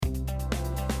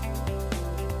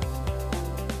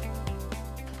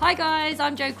Hi guys,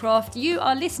 I'm Jo Croft. You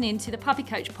are listening to the Puppy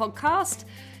Coach podcast.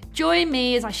 Join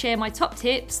me as I share my top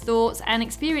tips, thoughts and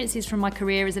experiences from my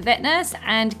career as a vet nurse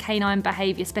and canine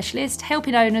behaviour specialist,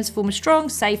 helping owners form a strong,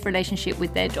 safe relationship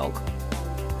with their dog.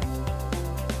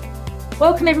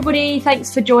 Welcome everybody.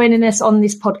 Thanks for joining us on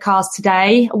this podcast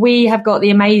today. We have got the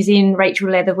amazing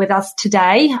Rachel Leather with us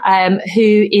today,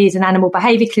 who is an animal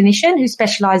behaviour clinician who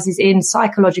specialises in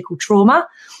psychological trauma.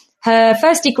 Her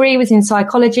first degree was in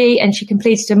psychology and she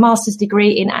completed a master's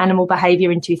degree in animal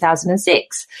behaviour in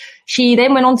 2006. She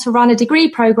then went on to run a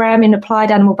degree programme in applied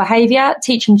animal behaviour,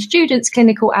 teaching students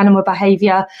clinical animal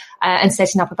behaviour and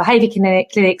setting up a behaviour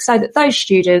clinic so that those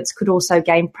students could also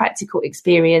gain practical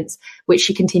experience, which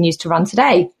she continues to run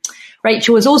today.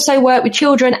 Rachel has also worked with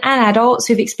children and adults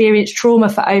who've experienced trauma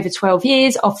for over 12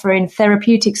 years, offering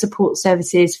therapeutic support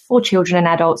services for children and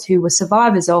adults who were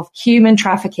survivors of human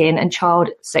trafficking and child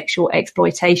sexual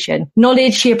exploitation.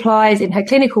 Knowledge she applies in her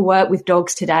clinical work with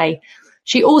dogs today.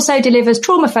 She also delivers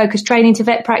trauma-focused training to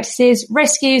vet practices,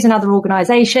 rescues and other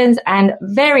organisations, and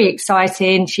very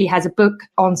exciting, she has a book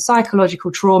on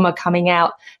psychological trauma coming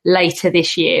out later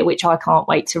this year, which I can't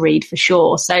wait to read for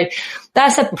sure. So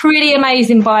that's a pretty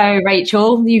amazing bio,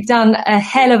 Rachel. You've done a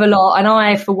hell of a lot, and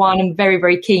I, for one, am very,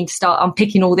 very keen to start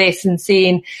unpicking all this and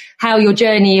seeing how your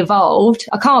journey evolved.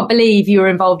 I can't believe you were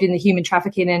involved in the human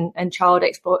trafficking and child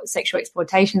sexual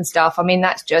exploitation stuff. I mean,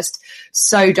 that's just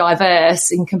so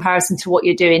diverse in comparison to what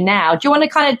you're doing now. Do you want to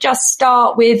kind of just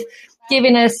start with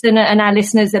giving us and our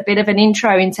listeners a bit of an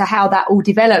intro into how that all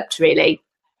developed, really?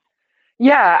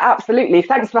 Yeah, absolutely.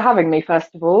 Thanks for having me,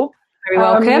 first of all. Very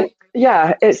welcome.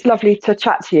 Yeah, it's lovely to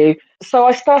chat to you. So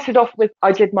I started off with,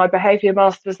 I did my behaviour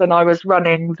masters and I was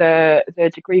running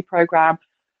the degree programme.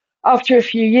 After a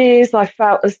few years, I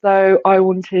felt as though I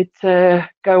wanted to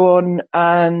go on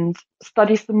and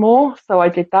study some more. So I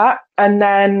did that. And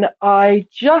then I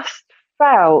just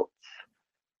felt,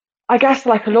 I guess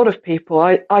like a lot of people,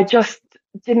 I just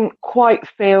didn't quite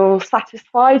feel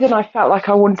satisfied and I felt like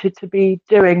I wanted to be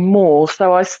doing more.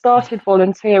 So I started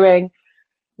volunteering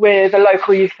with a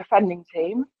local youth offending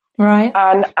team. Right.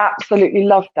 And absolutely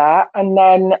loved that. And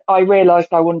then I realised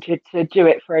I wanted to do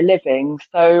it for a living.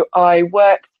 So I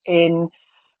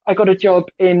got a job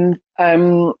in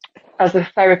as a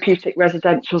therapeutic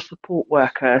residential support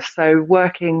worker. So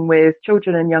working with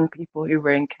children and young people who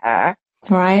were in care.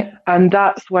 Right. And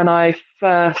that's when I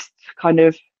first kind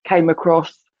of came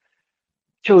across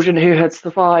children who had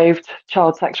survived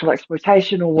child sexual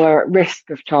exploitation or were at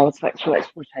risk of child sexual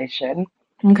exploitation.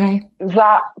 Okay.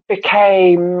 That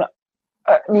became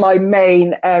my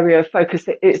main area of focus.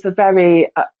 It's a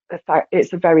very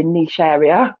niche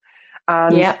area.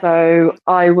 And so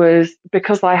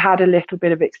because I had a little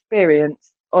bit of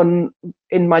experience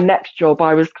in my next job,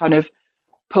 I was kind of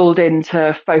pulled in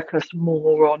to focus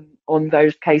more on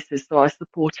those cases. So I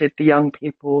supported the young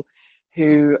people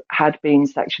who had been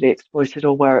sexually exploited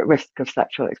or were at risk of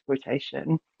sexual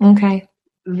exploitation. Okay.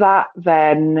 That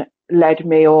then led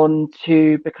me on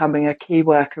to becoming a key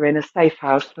worker in a safe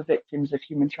house for victims of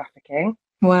human trafficking.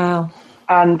 Wow.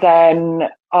 And then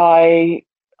I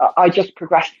just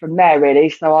progressed from there, really.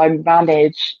 So I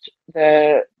managed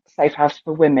the safe house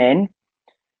for women.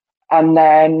 And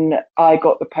then I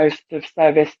got the post of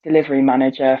service delivery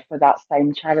manager for that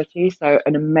same charity. So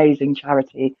an amazing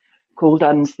charity called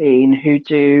Unseen, who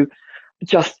do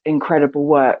just incredible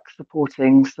work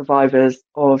supporting survivors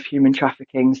of human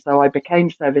trafficking. So I became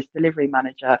service delivery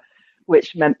manager,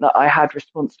 which meant that I had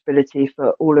responsibility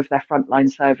for all of their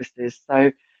frontline services.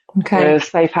 So the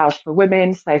safe house for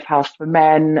women, safe house for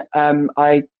men.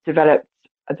 I developed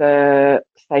the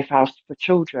safe house for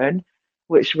children,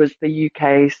 which was the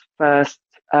UK's first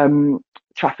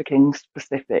trafficking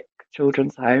specific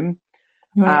children's home,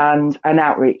 and an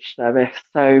outreach service.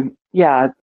 So yeah.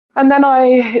 And then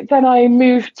I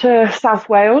moved to South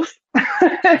Wales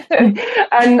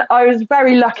and I was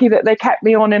very lucky that they kept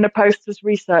me on in a post as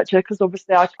researcher because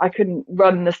obviously I couldn't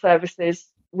run the services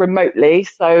remotely.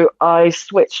 So I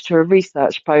switched to a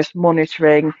research post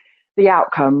monitoring the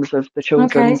outcomes of the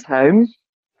children's home.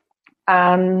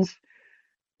 And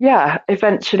yeah,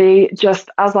 eventually, just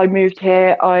as I moved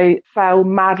here, I fell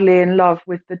madly in love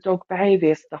with the dog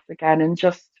behaviour stuff again and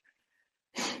just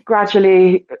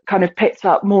gradually kind of picked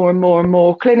up more and more and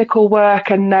more clinical work.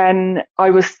 And then I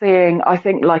was seeing, I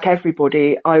think like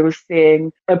everybody, I was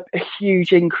seeing a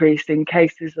huge increase in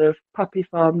cases of puppy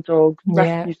farm dogs,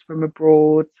 rescues from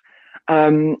abroad,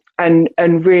 and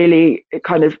really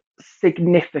kind of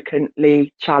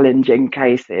significantly challenging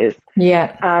cases.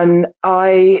 Yeah. And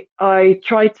I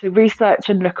tried to research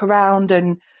and look around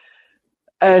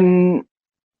and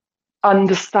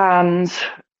understand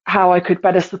how I could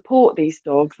better support these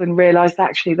dogs, and realised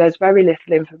actually there's very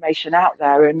little information out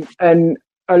there, and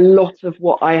a lot of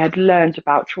what I had learned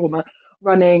about trauma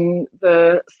running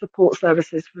the support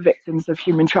services for victims of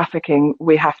human trafficking,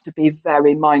 we have to be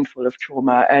very mindful of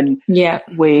trauma, and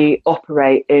we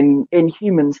operate in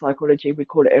human psychology, we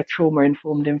call it a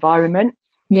trauma-informed environment.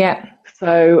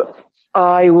 So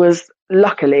I was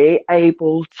luckily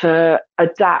able to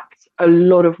adapt a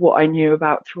lot of what I knew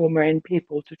about trauma in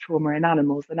people to trauma in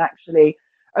animals, and actually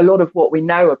a lot of what we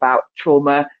know about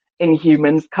trauma in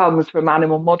humans comes from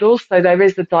animal models, so there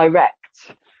is a direct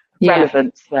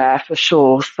relevance there for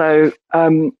sure. So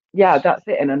that's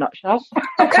it in a nutshell.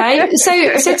 Okay,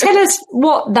 so tell us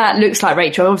what that looks like,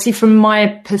 Rachel. Obviously, from my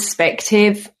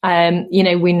perspective,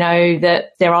 we know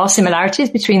that there are similarities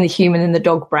between the human and the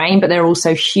dog brain, but there are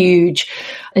also huge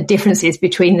differences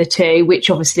between the two,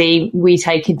 which obviously we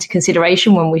take into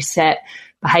consideration when we set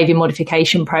behaviour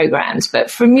modification programs. But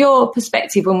from your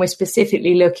perspective, when we're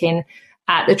specifically looking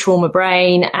at the trauma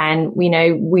brain, and we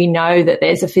know that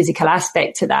there's a physical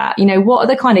aspect to that, what are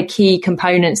the kind of key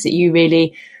components that you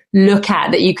really look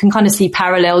at that you can kind of see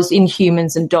parallels in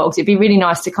humans and dogs? It'd be really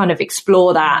nice to kind of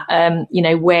explore that,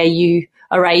 where you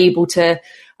are able to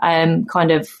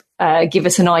give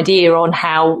us an idea on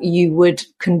how you would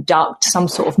conduct some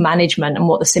sort of management and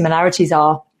what the similarities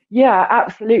are. Yeah,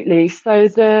 absolutely. So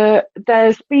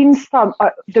there's been some,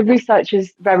 the research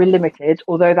is very limited,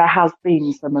 although there has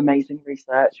been some amazing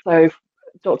research. So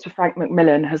Dr. Frank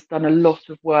McMillan has done a lot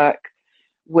of work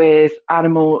with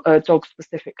dogs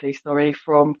specifically,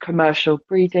 from commercial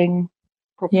breeding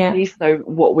properties, so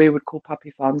what we would call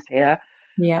puppy farms here,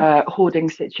 hoarding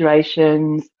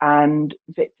situations and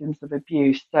victims of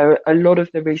abuse. So a lot of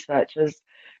the research has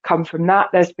come from that.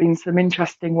 There's been some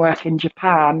interesting work in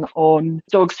Japan on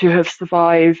dogs who have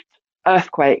survived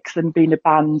earthquakes and been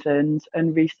abandoned,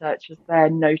 and researchers there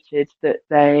noted that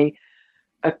they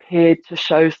appeared to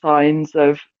show signs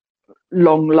of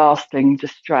long-lasting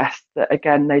distress that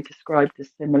again they described as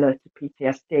similar to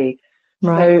PTSD.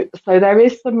 Right. So there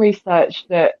is some research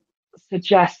that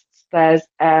suggests there's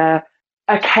a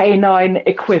canine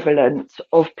equivalent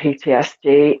of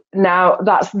PTSD. Now,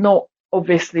 that's not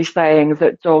obviously saying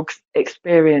that dogs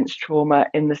experience trauma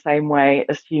in the same way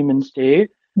as humans do.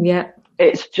 Yeah.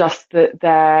 It's just that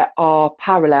there are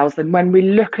parallels, and when we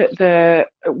look at the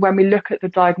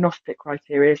diagnostic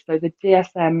criteria, so the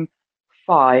DSM-5,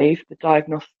 the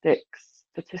Diagnostic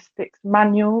Statistics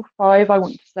Manual 5, I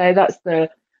want to say, that's the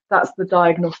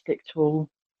diagnostic tool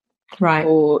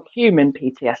for human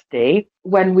PTSD.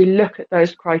 When we look at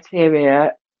those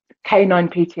criteria, canine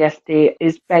PTSD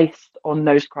is based on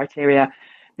those criteria.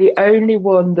 The only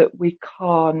one that we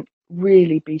can't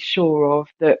really be sure of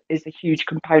that is a huge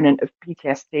component of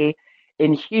PTSD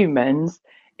in humans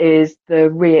is the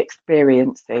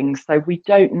re-experiencing. So we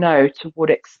don't know to what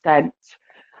extent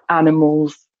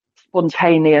animals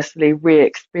spontaneously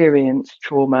re-experience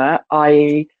trauma,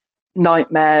 i.e.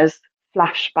 nightmares,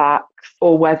 flashbacks,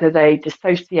 or whether they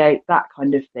dissociate, that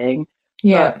kind of thing.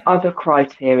 But other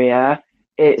criteria,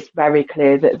 it's very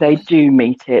clear that they do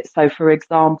meet it. So, for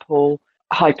example,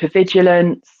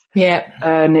 hypervigilance,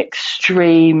 an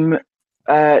extreme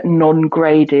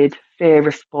non-graded fear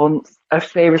response, a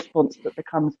fear response that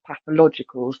becomes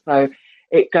pathological. So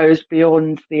it goes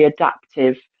beyond the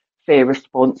adaptive fear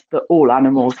response that all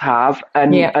animals have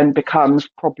and becomes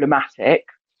problematic.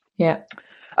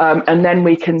 And then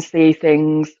we can see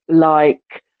things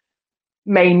like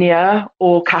mania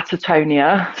or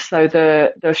catatonia, so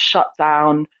the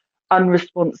shutdown,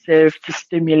 unresponsive to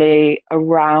stimuli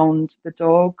around the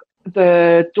dog.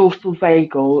 The dorsal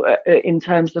vagal, in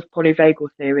terms of polyvagal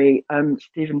theory,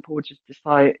 Stephen Porges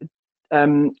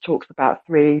talks about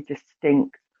 3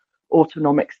 distinct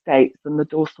autonomic states, and the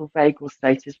dorsal vagal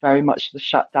state is very much the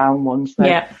shutdown one. So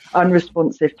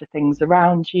unresponsive to things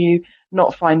around you,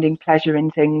 not finding pleasure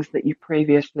in things that you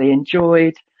previously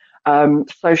enjoyed,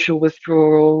 social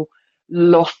withdrawal,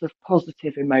 loss of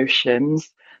positive emotions.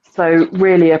 So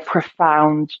really a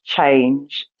profound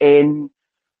change in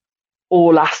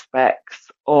all aspects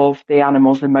of the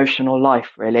animal's emotional life,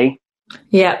 really.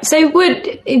 Yeah. So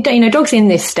would, dogs in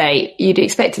this state, you'd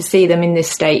expect to see them in this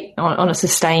state on a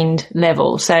sustained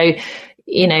level. So,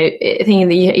 I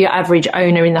think your average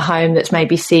owner in the home that's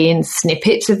maybe seeing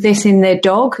snippets of this in their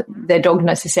dog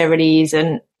necessarily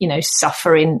isn't,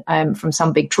 suffering from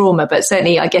some big trauma. But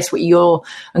certainly, I guess what you're,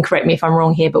 and correct me if I'm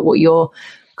wrong here, but what you're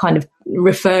kind of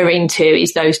referring to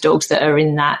is those dogs that are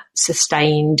in that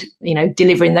sustained,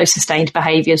 delivering those sustained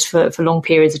behaviours for long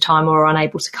periods of time or are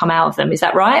unable to come out of them. Is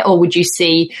that right? Or would you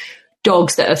see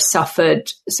dogs that have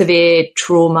suffered severe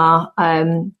trauma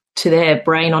to their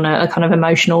brain on a kind of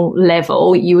emotional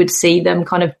level, you would see them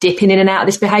kind of dipping in and out of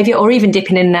this behaviour, or even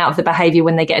dipping in and out of the behaviour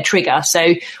when they get a trigger.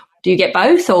 So do you get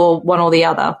both, or one or the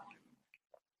other?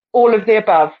 All of the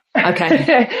above.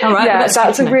 Okay. All right. Yeah,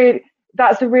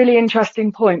 that's a really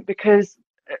interesting point, because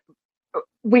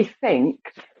we think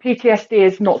PTSD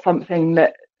is not something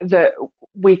that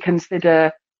we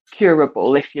consider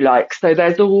curable, if you like. So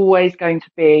there's always going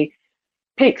to be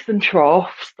peaks and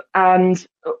troughs, and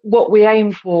what we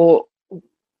aim for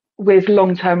with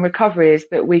long-term recovery is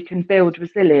that we can build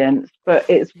resilience, but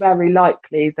it's very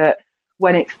likely that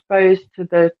when exposed to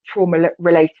the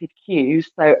trauma-related cues,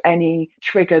 so any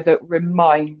trigger that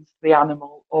reminds the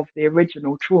animal of the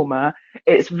original trauma,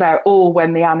 or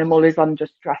when the animal is under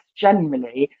stress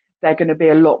generally, they're going to be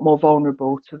a lot more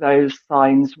vulnerable to those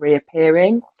signs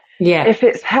reappearing. Yeah. If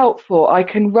it's helpful, I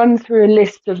can run through a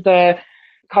list of the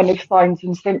kind of signs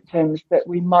and symptoms that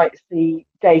we might see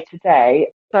day to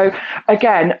day. So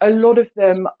again, a lot of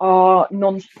them are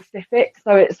non-specific.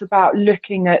 So it's about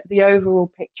looking at the overall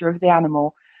picture of the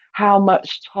animal. How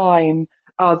much time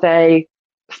are they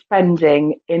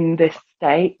spending in this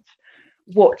state?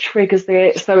 What triggers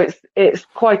it? So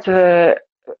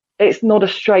it's not a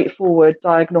straightforward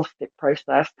diagnostic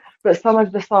process, but some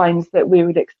of the signs that we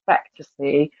would expect to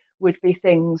see would be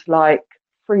things like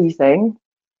freezing.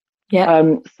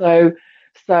 Yeah. So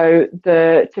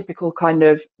the typical kind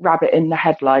of rabbit in the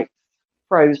headlights,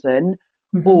 frozen,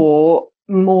 or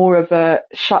more of a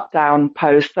shutdown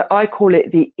pose. So I call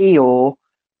it the Eeyore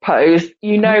pose.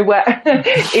 You know, where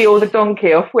Eeyore the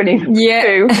donkey off Winnie the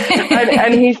Pooh,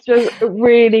 and he's just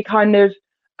really kind of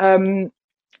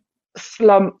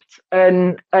slumped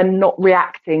and not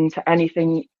reacting to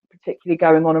anything particularly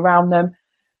going on around them.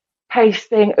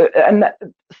 Pacing and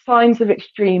signs of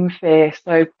extreme fear.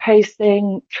 So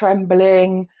pacing,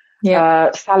 trembling,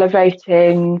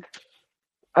 salivating,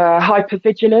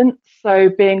 hypervigilance. So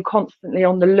being constantly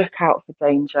on the lookout for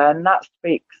danger, and that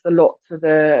speaks a lot to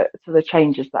the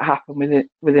changes that happen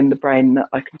within the brain that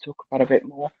I can talk about a bit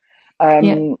more.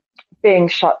 Being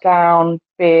shut down,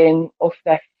 being off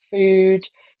their food.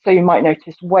 So you might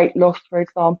notice weight loss, for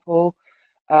example.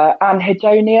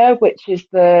 Anhedonia, which is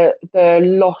the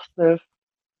loss of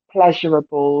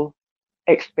pleasurable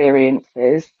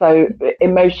experiences. So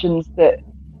emotions that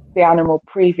the animal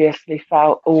previously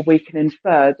felt, or we can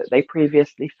infer that they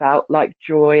previously felt, like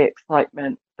joy,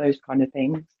 excitement, those kind of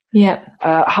things. Yeah.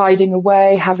 Hiding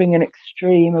away, having an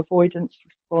extreme avoidance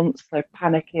response, so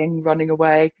panicking, running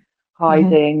away,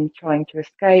 hiding, trying to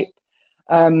escape.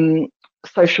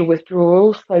 Social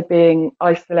withdrawal, so being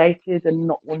isolated and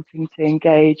not wanting to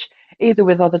engage either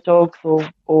with other dogs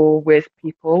or with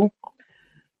people.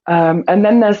 And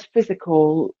then there's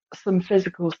some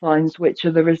physical signs which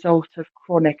are the result of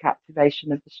chronic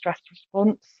activation of the stress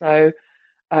response. So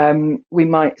we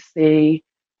might see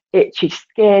itchy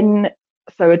skin,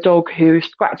 so a dog who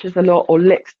scratches a lot or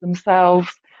licks themselves,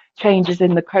 changes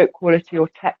in the coat quality or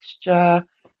texture,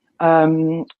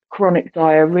 chronic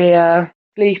diarrhea.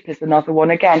 Sleep is another one.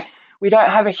 Again, we don't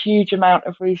have a huge amount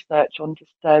of research on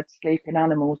disturbed sleep in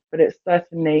animals, but it's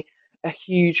certainly a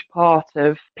huge part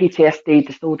of PTSD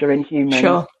disorder in humans.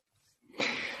 Sure.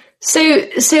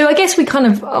 So I guess we kind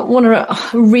of want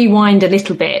to rewind a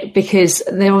little bit, because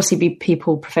there'll obviously be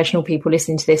professional people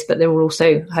listening to this, but there will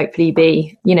also hopefully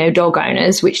be, dog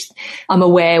owners, which I'm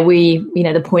aware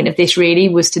the point of this really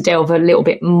was to delve a little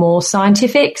bit more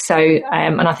scientific. So,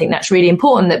 and I think that's really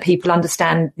important, that people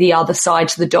understand the other side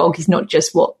to the dog is not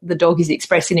just what the dog is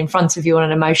expressing in front of you on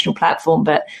an emotional platform,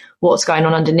 but what's going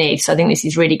on underneath. So I think this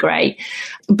is really great.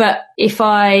 But if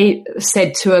I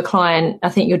said to a client, I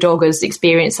think your dog has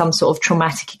experienced some sort of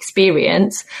traumatic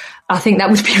experience, I think that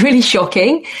would be really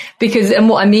shocking, and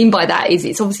what I mean by that is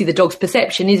it's obviously the dog's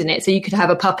perception, isn't it? So you could have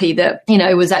a puppy that,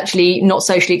 was actually not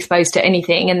socially exposed to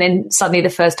anything, and then suddenly the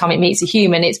first time it meets a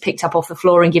human, it's picked up off the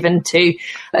floor and given to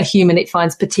a human it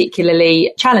finds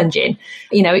particularly challenging.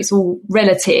 It's all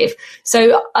relative.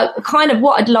 So kind of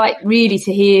what I'd like really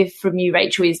to hear from you,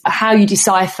 Rachel, is how you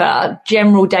decipher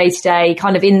general day-to-day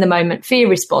kind of in the moment fear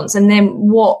response, and then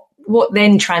what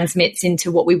then transmits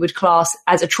into what we would class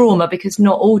as a trauma, because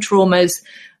not all traumas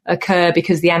occur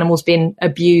because the animal's been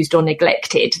abused or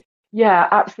neglected. Yeah,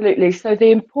 absolutely. So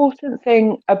the important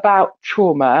thing about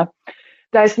trauma,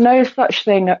 there's no such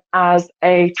thing as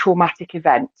a traumatic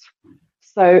event.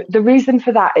 So the reason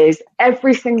for that is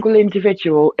every single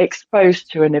individual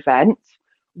exposed to an event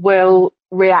will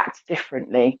react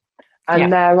differently.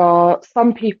 And there are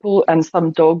some people and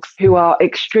some dogs who are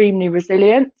extremely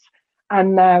resilient,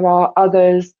 and there are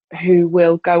others who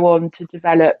will go on to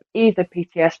develop either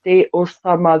PTSD or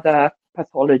some other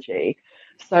pathology.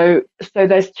 So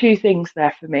there's two things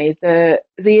there for me. The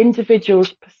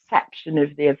individual's perception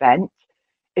of the event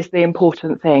is the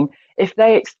important thing. If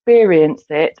they experience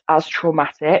it as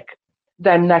traumatic,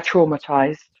 then they're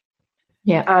traumatized.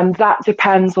 Yeah. And that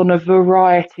depends on a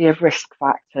variety of risk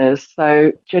factors.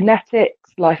 So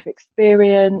genetics, life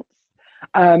experience,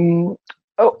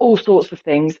 all sorts of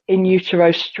things, in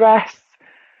utero stress.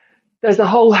 There's a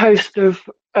whole host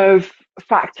of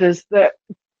factors that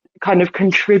kind of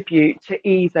contribute to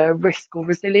either risk or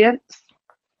resilience.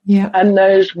 Yeah. And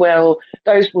those will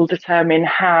determine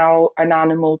how an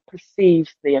animal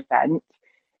perceives the event.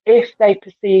 If they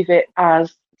perceive it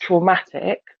as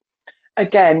traumatic,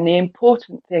 again, the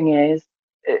important thing is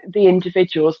the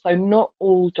individual. So not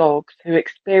all dogs who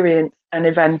experience an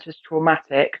event as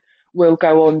traumatic will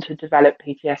go on to develop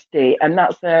PTSD. And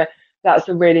that's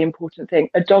a really important thing.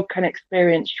 A dog can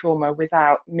experience trauma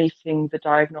without meeting the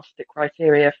diagnostic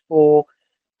criteria for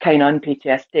canine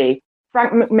PTSD.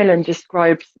 Frank Macmillan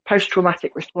describes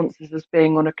post-traumatic responses as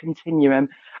being on a continuum,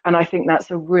 and I think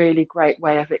that's a really great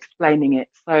way of explaining it.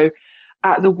 So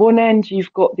at the one end,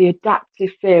 you've got the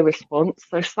adaptive fear response.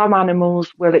 So some animals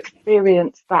will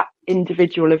experience that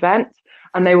individual event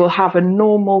and they will have a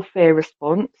normal fear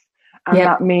response. And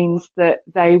that means that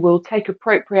they will take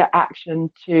appropriate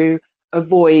action to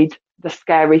avoid the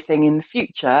scary thing in the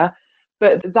future.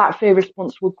 But that fear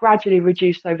response will gradually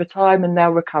reduce over time and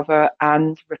they'll recover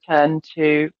and return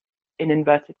to, in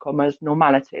inverted commas,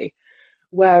 normality.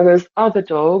 Whereas other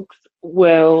dogs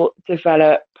will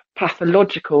develop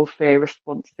pathological fear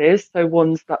responses, so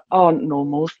ones that aren't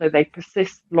normal, so they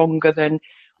persist longer than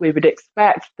we would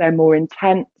expect, they're more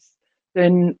intense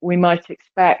than we might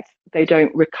expect, they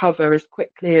don't recover as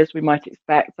quickly as we might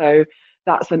expect, so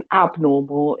that's an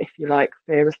abnormal, if you like,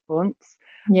 fear response.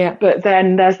 Yeah. But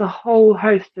then there's a whole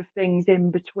host of things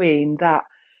in between that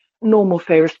normal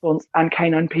fear response and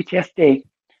canine PTSD.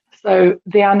 So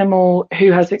the animal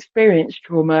who has experienced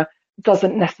trauma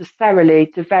doesn't necessarily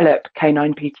develop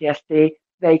canine PTSD.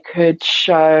 They could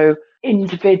show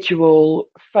individual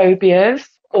phobias,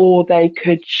 or they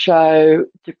could show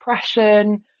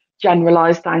depression,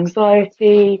 generalized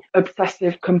anxiety,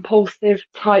 obsessive compulsive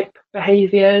type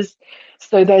behaviors.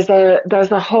 So there's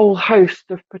a whole host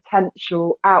of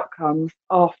potential outcomes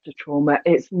after trauma.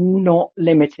 It's not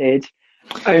limited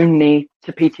only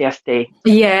to PTSD.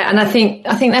 Yeah, and I think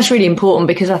that's really important,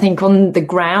 because I think on the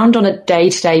ground, on a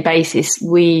day-to-day basis,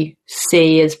 we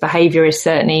see as behaviourists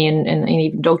certainly, and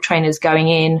even dog trainers going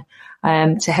in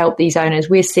to help these owners,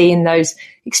 we're seeing those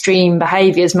extreme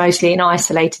behaviours mostly in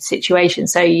isolated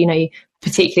situations. So,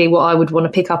 particularly what I would want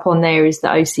to pick up on there is the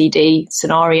OCD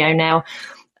scenario now.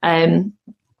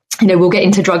 We'll get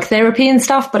into drug therapy and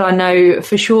stuff, but I know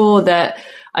for sure that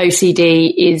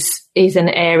OCD is an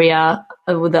area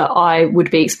that I would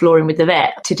be exploring with the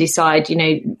vet to decide,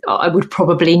 I would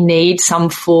probably need some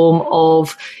form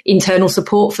of internal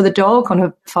support for the dog on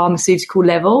a pharmaceutical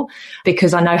level,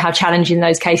 because I know how challenging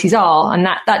those cases are. And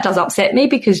that does upset me,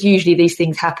 because usually these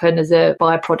things happen as a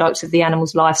byproduct of the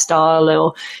animal's lifestyle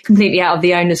or completely out of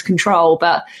the owner's control.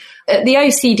 But the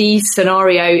OCD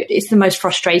scenario is the most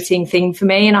frustrating thing for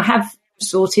me. And I have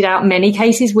sorted out many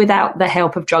cases without the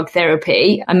help of drug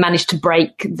therapy and managed to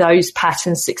break those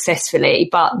patterns successfully.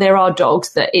 But there are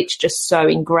dogs that it's just so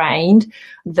ingrained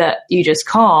that you just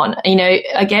can't.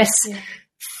 I guess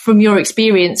from your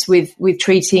experience with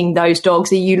treating those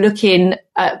dogs, are you looking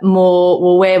at more,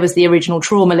 well, where was the original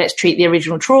trauma? Let's treat the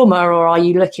original trauma. Or are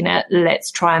you looking at,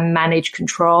 let's try and manage,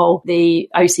 control the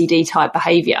OCD type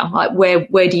behavior? Like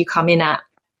where do you come in at?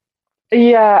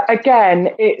 Yeah, again,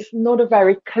 it's not a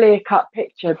very clear-cut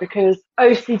picture, because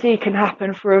OCD can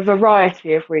happen for a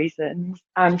variety of reasons,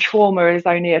 and trauma is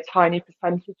only a tiny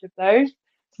percentage of those.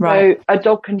 Right. So a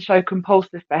dog can show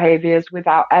compulsive behaviours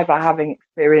without ever having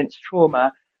experienced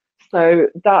trauma. So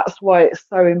that's why it's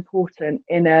so important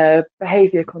in a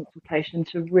behaviour consultation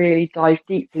to really dive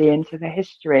deeply into the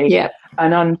history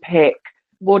and unpick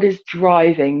what is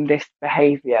driving this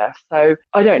behaviour. So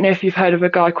I don't know if you've heard of a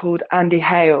guy called Andy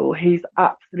Hale. He's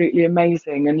absolutely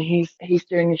amazing, and he's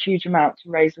doing a huge amount to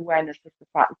raise awareness of the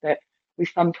fact that we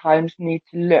sometimes need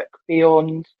to look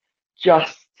beyond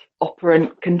just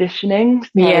operant conditioning.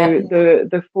 So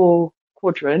the four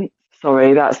quadrants.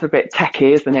 Sorry, that's a bit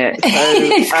techie, isn't it? So,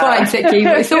 it's quite techie,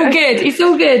 but it's all good. It's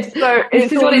all good. So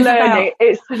it's all learning.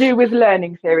 It's to do with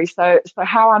learning theory. So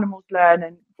how animals learn,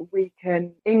 and we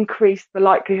can increase the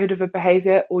likelihood of a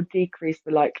behaviour or decrease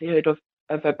the likelihood of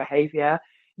a behaviour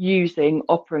using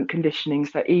operant conditioning,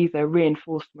 so either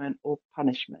reinforcement or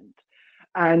punishment.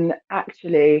 And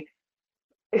actually,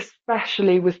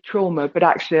 especially with trauma, but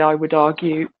actually I would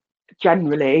argue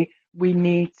generally we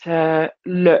need to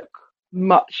look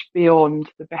much beyond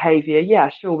the behaviour. Yeah,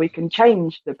 sure, we can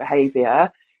change the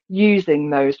behaviour using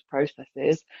those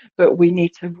processes, but we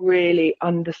need to really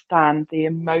understand the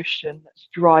emotion that's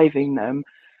driving them.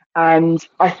 And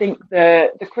I think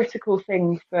the critical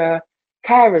thing for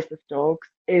carers of dogs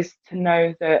is to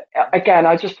know that, again,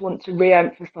 I just want to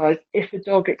re-emphasize, if a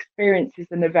dog experiences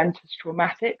an event as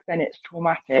traumatic, then it's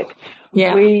traumatic.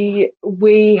 Yeah.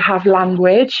 We have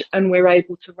language and we're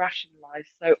able to rationalize.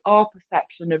 So our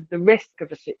perception of the risk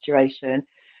of a situation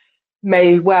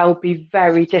may well be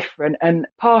very different. And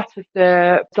part of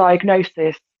the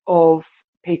diagnosis of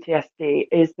PTSD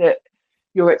is that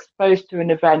you're exposed to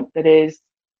an event that is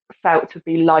felt to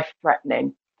be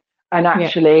life-threatening. And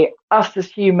actually, us as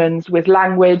humans, with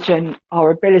language and our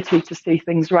ability to see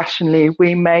things rationally,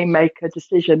 we may make a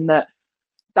decision that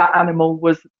that animal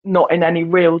was not in any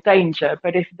real danger.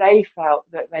 But if they felt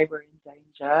that they were in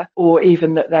danger, or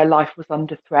even that their life was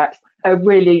under threat, a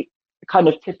really kind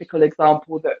of typical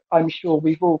example that I'm sure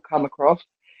we've all come across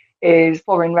is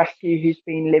foreign rescue who's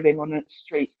been living on a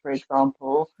street, for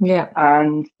example,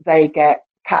 and they get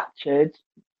captured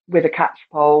with a catch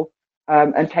pole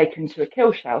and taken to a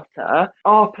kill shelter.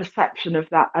 Our perception of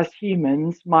that as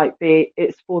humans might be,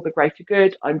 it's for the greater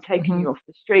good. I'm taking you off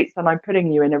the streets and I'm putting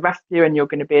you in a rescue and you're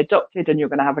going to be adopted and you're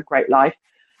going to have a great life.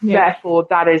 Therefore,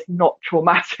 that is not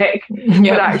traumatic.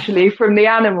 But actually, from the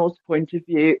animal's point of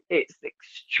view, it's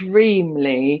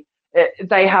extremely,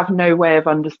 they have no way of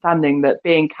understanding that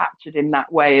being captured in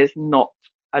that way is not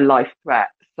a life threat.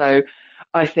 So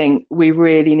I think we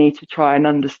really need to try and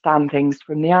understand things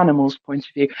from the animal's point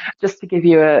of view. Just to give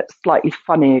you a slightly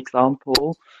funny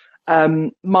example,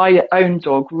 my own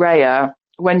dog, Rhea,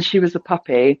 when she was a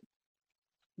puppy,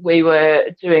 we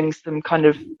were doing some kind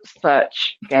of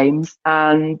search games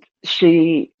and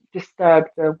she disturbed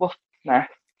a wasp's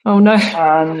nest. Oh no.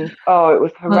 And it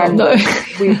was horrendous.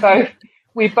 Oh, no.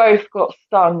 we both got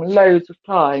stung loads of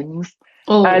times.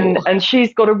 Oh. And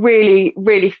she's got a really,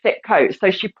 really thick coat,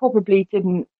 so she probably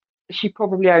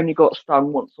only got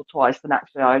stung once or twice, and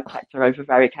actually I checked her over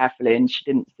very carefully and she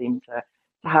didn't seem to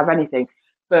have anything.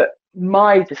 But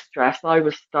my distress, I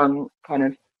was stung kind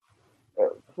of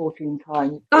 14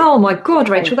 times. Oh my God,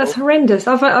 Rachel, that's horrendous.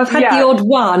 I've had the odd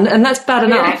one, and that's bad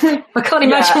enough. I can't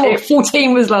imagine what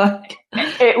 14 was like.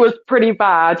 It was pretty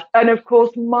bad. And of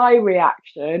course, my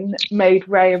reaction made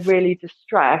Rhea really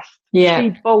distressed.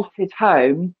 She bolted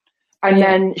home and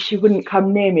then she wouldn't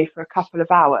come near me for a couple of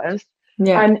hours.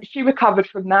 And she recovered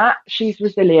from that. She's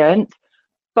resilient.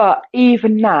 But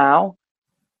even now,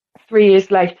 3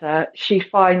 years later, she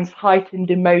finds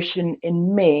heightened emotion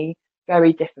in me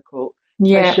very difficult.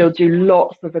 So she'll do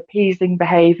lots of appeasing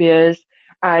behaviours,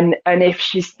 and if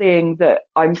she's seeing that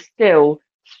I'm still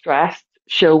stressed,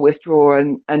 she'll withdraw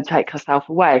and take herself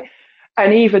away.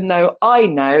 And even though I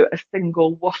know a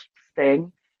single wasp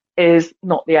sting is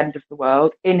not the end of the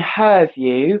world, in her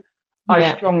view,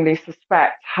 I strongly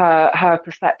suspect her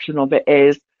perception of it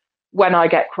is, when I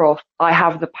get cross, I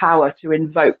have the power to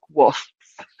invoke wasps.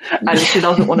 And she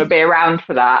doesn't want to be around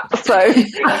for that. So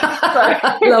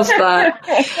love that.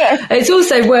 It's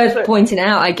also worth pointing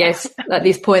out, I guess, at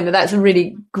this point, that that's a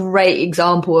really great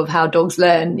example of how dogs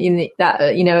learn, in that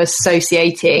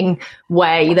associating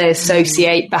way. They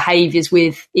associate behaviours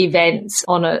with events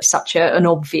on such an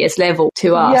obvious level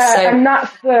to us. And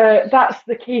that's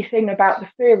the key thing about the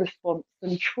fear response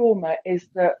and trauma, is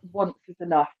that once is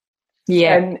enough.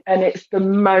 And it's the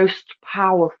most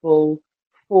powerful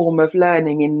form of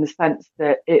learning, in the sense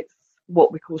that it's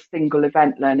what we call single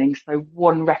event learning. So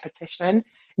one repetition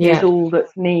is all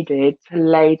that's needed to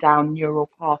lay down neural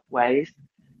pathways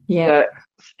that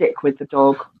stick with the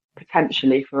dog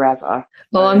potentially forever.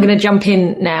 Well, I'm going to jump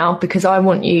in now because I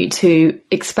want you to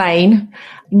explain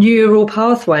neural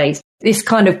pathways. This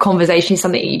kind of conversation is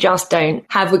something you just don't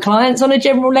have with clients on a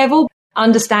general level.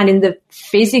 Understanding the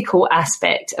physical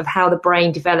aspect of how the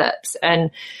brain develops and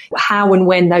how and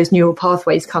when those neural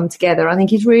pathways come together, I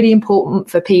think is really important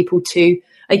for people to,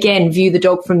 again, view the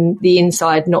dog from the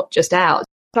inside, not just out.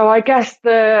 So I guess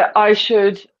I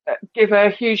should give a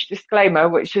huge disclaimer,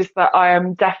 which is that I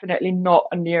am definitely not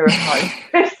a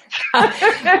neuroscientist.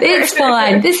 It's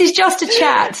fine. This is just a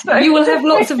chat. You will have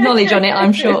lots of knowledge on it,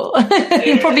 I'm sure.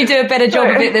 You'll probably do a better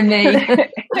job of it than me.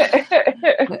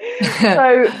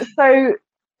 So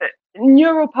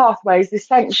neural pathways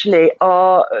essentially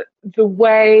are the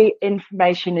way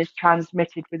information is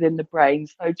transmitted within the brain.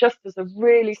 So just as a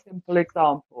really simple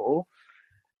example,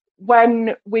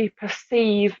 when we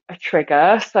perceive a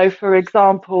trigger, so for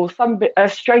example, a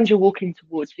stranger walking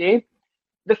towards you,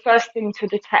 the first thing to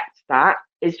detect that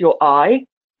is your eye.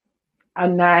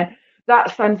 And then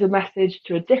that sends a message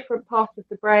to a different part of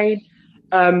the brain.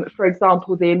 For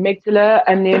example, the amygdala,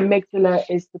 and the amygdala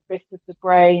is the bit of the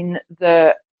brain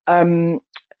that, in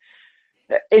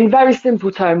very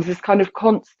simple terms, is kind of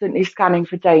constantly scanning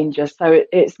for danger. So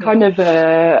it's kind of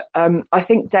I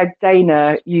think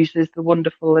Dana uses the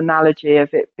wonderful analogy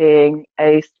of it being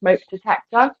a smoke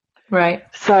detector. Right.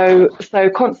 So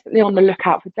constantly on the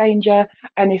lookout for danger,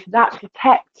 and if that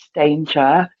detects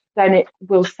danger, then it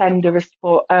will send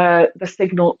the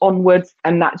signal onwards,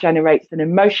 and that generates an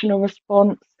emotional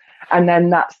response, and then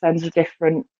that sends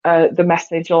the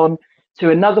message on to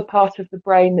another part of the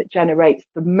brain that generates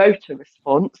the motor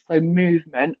response, so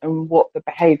movement and what the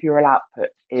behavioural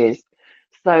output is.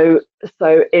 So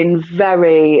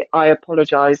I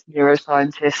apologise,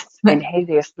 neuroscientists, in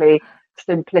hideously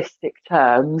simplistic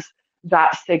terms,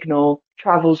 that signal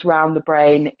travels around the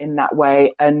brain in that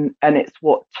way, and it's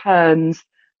what turns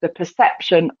the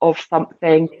perception of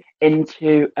something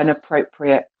into an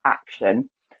appropriate action.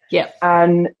 Yeah.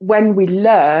 And when we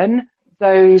learn,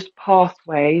 those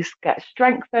pathways get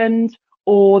strengthened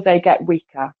or they get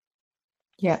weaker.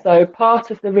 Yeah. So part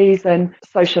of the reason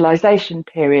socialization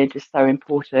period is so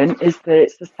important is that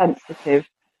it's a sensitive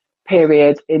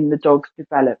period in the dog's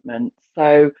development.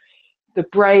 So the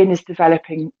brain is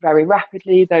developing very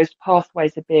rapidly, those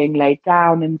pathways are being laid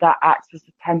down, and that acts as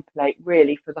a template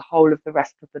really for the whole of the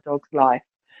rest of the dog's life.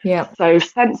 Yeah. So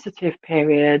sensitive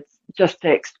periods, just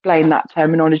to explain that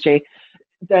terminology,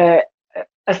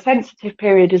 a sensitive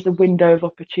period is a window of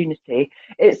opportunity.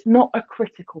 It's not a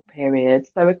critical period.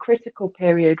 So a critical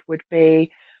period would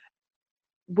be,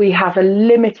 we have a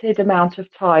limited amount of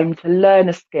time to learn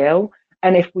a skill,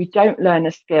 and if we don't learn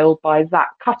a skill by that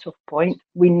cutoff point,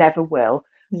 we never will.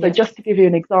 So just to give you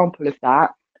an example of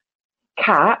that,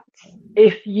 cats,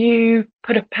 if you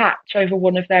put a patch over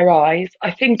one of their eyes,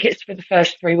 I think it's for the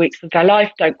first 3 weeks of their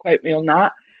life, don't quote me on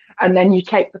that, and then you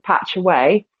take the patch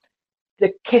away,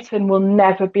 the kitten will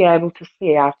never be able to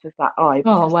see out of that eye.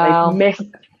 Oh, wow.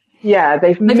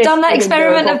 They've done that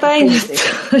experiment, have they?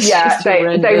 Yeah,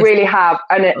 they really have,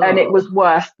 and it was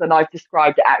worse than I've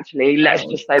described it. Actually, let's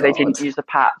just say they didn't use a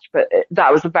patch, but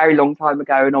that was a very long time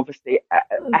ago, and obviously,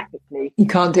 ethically, you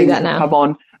can't do that now. Come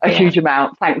on a huge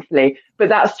amount, thankfully. But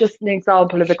that's just an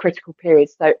example of a critical period.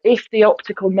 So if the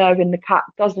optical nerve in the cat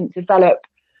doesn't develop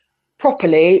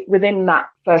properly within that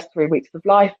first 3 weeks of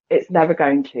life, it's never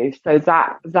going to. So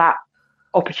that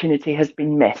opportunity has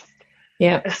been missed.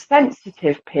 Yeah. A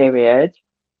sensitive period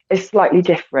is slightly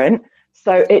different.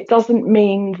 So it doesn't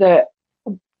mean that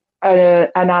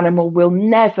an animal will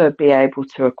never be able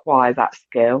to acquire that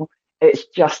skill. It's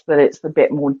just that it's a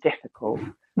bit more difficult.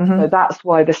 Mm-hmm. So that's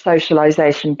why the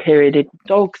socialization period in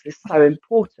dogs is so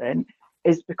important,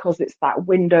 is because it's that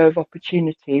window of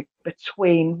opportunity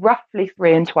between roughly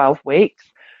 3 and 12 weeks,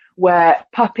 where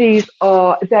puppies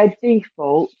their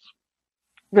default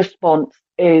response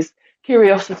is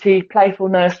curiosity,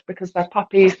 playfulness, because they're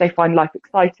puppies, they find life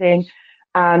exciting.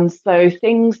 And so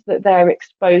things that they're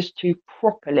exposed to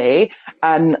properly,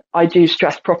 and I do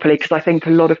stress properly because I think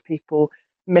a lot of people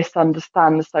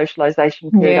misunderstand the socialization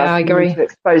period. Yeah, I agree. To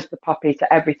expose the puppy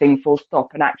to everything full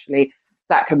stop, and actually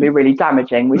that can be really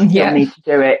damaging. We still need to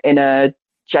do it in a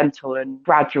gentle and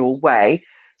gradual way.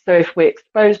 So if we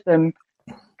expose them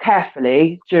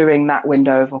carefully during that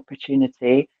window of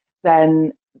opportunity,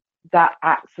 then that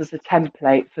acts as a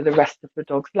template for the rest of the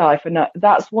dog's life. And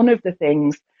that's one of the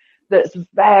things that's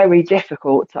very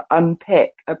difficult to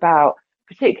unpick about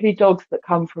particularly dogs that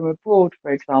come from abroad,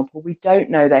 for example. We don't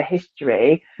know their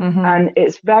history, and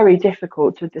it's very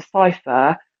difficult to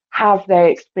decipher, have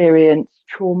they experienced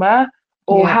trauma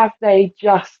or have they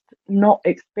just not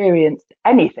experienced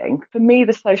anything? For me,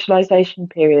 the socialization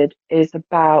period is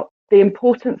about the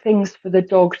important things for the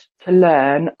dog to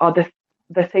learn are the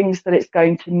things that it's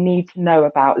going to need to know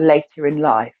about later in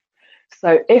life.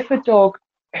 So if a dog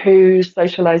whose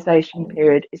socialization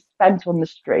period is spent on the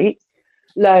streets,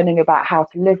 learning about how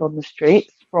to live on the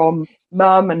streets from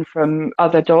mum and from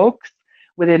other dogs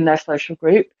within their social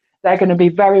group, they're going to be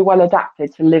very well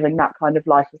adapted to living that kind of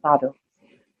life as adults.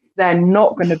 They're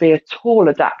not going to be at all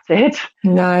adapted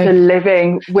to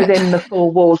living within the four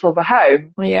walls of a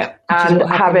home.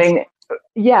 And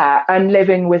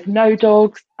living with no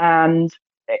dogs and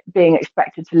being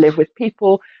expected to live with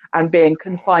people and being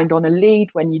confined on a lead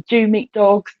when you do meet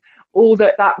dogs, all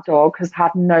that dog has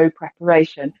had no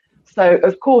preparation. So,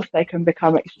 of course, they can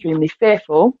become extremely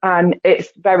fearful, and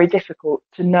it's very difficult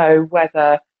to know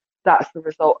whether that's the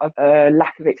result of a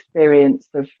lack of experience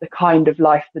of the kind of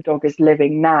life the dog is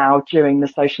living now during the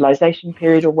socialization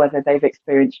period, or whether they've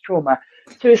experienced trauma.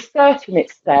 To a certain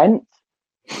extent,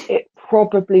 it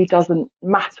probably doesn't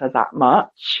matter that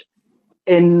much,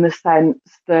 in the sense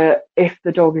that if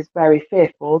the dog is very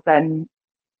fearful, then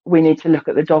we need to look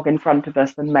at the dog in front of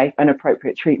us and make an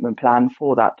appropriate treatment plan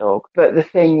for that dog. But the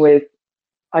thing with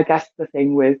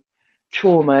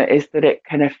trauma is that it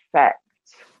can affect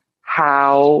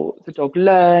how the dog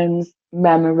learns,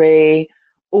 memory,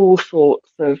 all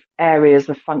sorts of areas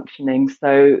of functioning.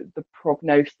 So the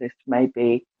prognosis may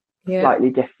be slightly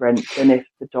different than if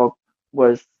the dog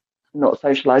was not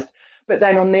socialized. But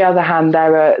then on the other hand,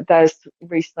 there's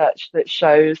research that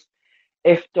shows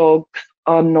if dogs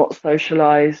are not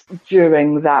socialized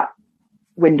during that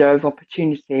window of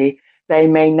opportunity, they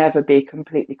may never be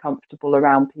completely comfortable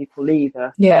around people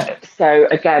either. Yeah. So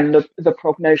again, the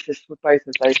prognosis for both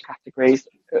of those categories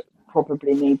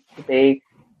probably needs to be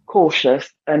cautious,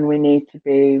 and we need to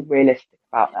be realistic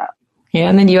about that. Yeah,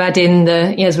 and then you add in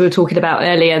as we were talking about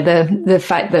earlier, the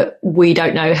fact that we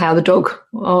don't know how the dog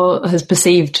has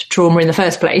perceived trauma in the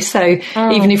first place. So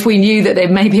even if we knew that there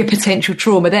may be a potential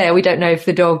trauma there, we don't know if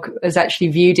the dog has actually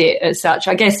viewed it as such.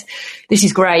 I guess this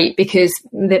is great because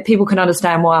that people can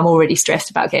understand why I'm already stressed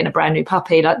about getting a brand new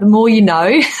puppy. Like, the more you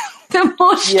know, the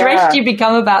more stressed you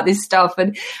become about this stuff.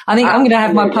 And I think I'm going to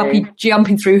have my puppy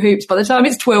jumping through hoops by the time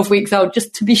it's 12 weeks old,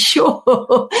 just to be sure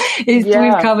we've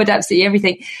covered absolutely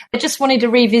everything. I just wanted to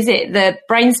revisit the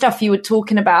brain stuff you were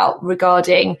talking about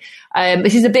regarding,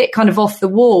 this is a bit kind of off the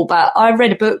wall, but I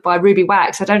read a book by Ruby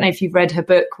Wax. I don't know if you've read her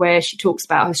book where she talks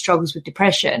about her struggles with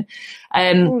depression.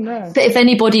 But if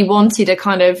anybody wanted a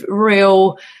kind of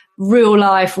real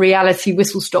life reality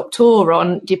whistle stop tour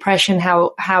on depression,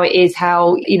 how it is,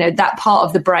 how, that part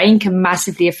of the brain can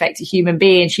massively affect a human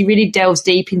being. She really delves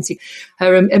deep into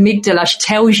her amygdala. She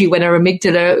tells you when her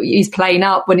amygdala is playing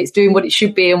up, when it's doing what it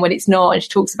should be and when it's not. And she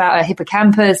talks about her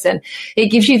hippocampus, and it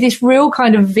gives you this real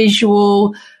kind of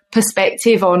visual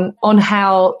perspective on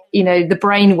how the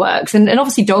brain works, and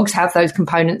obviously dogs have those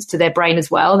components to their brain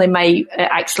as well. They may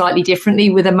act slightly differently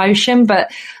with emotion, but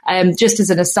just as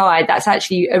an aside, that's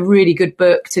actually a really good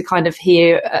book to kind of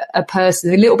hear a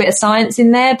person, a little bit of science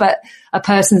in there, but a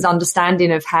person's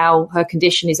understanding of how her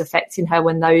condition is affecting her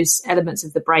when those elements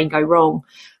of the brain go wrong.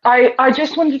 I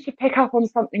just wanted to pick up on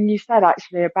something you said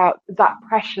actually about that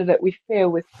pressure that we feel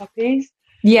with puppies.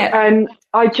 And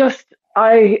I just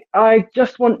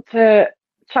want to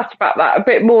chat about that a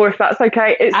bit more, if that's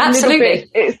okay.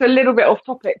 It's a little bit off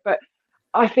topic, but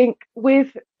I think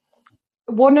with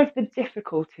one of the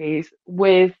difficulties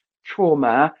with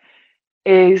trauma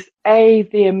is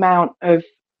the amount of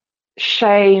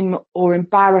shame or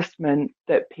embarrassment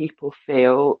that people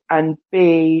feel, and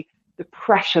B, the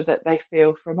pressure that they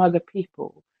feel from other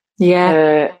people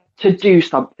to do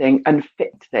something and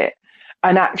fix it.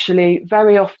 And actually,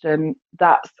 very often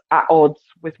that's at odds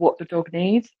with what the dog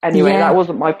needs. Anyway, that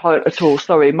wasn't my point at all.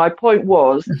 Sorry. My point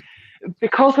was,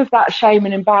 because of that shame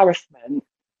and embarrassment,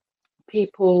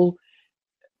 it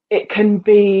can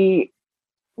be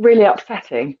really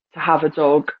upsetting to have a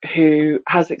dog who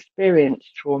has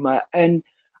experienced trauma. And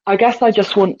I guess I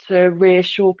just want to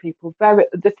reassure people,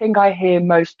 the thing I hear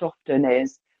most often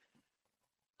is,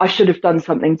 I should have done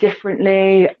something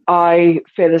differently. I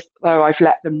feel as though I've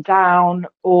let them down,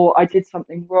 or I did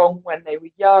something wrong when they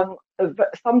were young.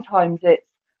 But sometimes it's,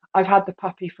 I've had the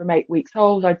puppy from 8 weeks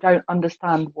old. I don't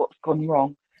understand what's gone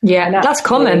wrong. Yeah, and that's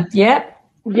common. Yeah.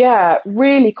 Yeah,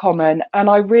 really common. And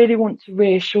I really want to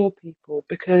reassure people,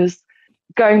 because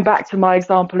going back to my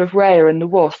example of Rhea and the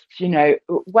wasps,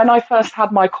 when I first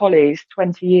had my collies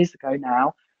 20 years ago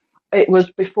now, it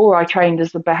was before I trained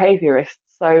as a behaviourist.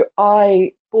 So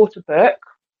I bought a book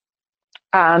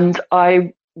and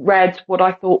I read what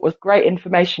I thought was great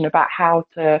information about how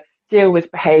to deal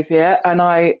with behaviour. And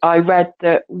I read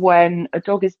that when a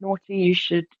dog is naughty, you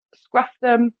should scruff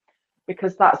them,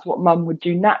 because that's what mum would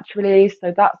do naturally.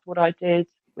 So that's what I did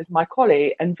with my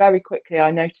collie. And very quickly I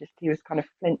noticed he was kind of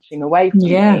flinching away from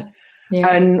me. Yeah.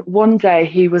 And one day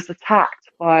he was attacked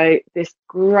by this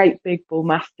great big bull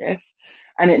mastiff,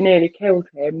 and it nearly killed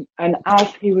him. And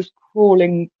as he was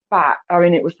crawling back,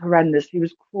 it was horrendous. He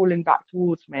was crawling back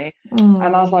towards me.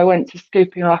 And as I went to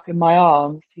scoop him up in my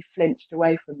arms, he flinched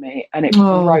away from me, and it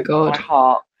broke my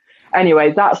heart.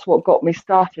 Anyway, that's what got me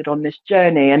started on this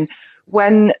journey. And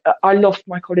when I lost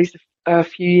my colleagues a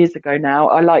few years ago now,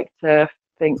 I like to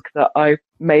think that I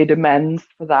made amends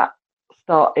for that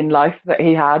start in life that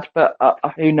he had, but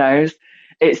who knows?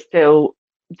 It still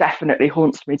definitely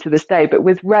haunts me to this day. But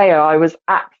with Rhea, I was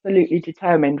absolutely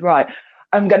determined, right,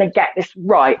 I'm going to get this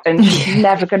right, and she's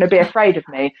never going to be afraid of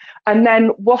me. And then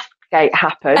Waspgate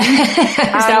happened.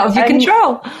 It's out of your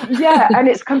control. Yeah, and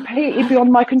it's completely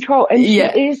beyond my control. And she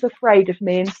is afraid of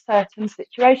me in certain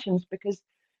situations, because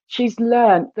she's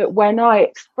learned that when I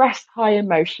express high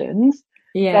emotions,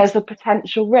 there's a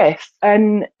potential risk.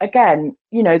 And again,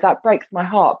 you know, that breaks my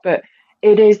heart, but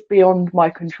it is beyond my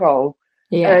control.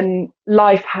 And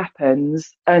life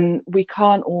happens, and we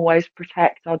can't always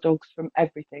protect our dogs from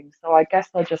everything. So I guess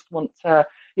I just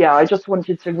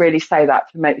wanted to really say that,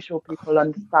 to make sure people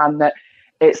understand that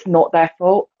it's not their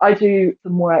fault. I do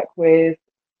some work with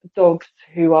dogs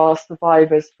who are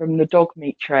survivors from the dog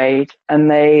meat trade,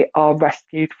 and they are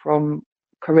rescued from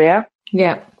Korea.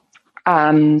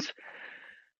 And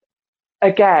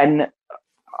again,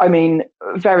 I mean,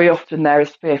 very often they're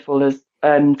as fearful as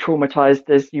and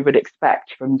traumatized as you would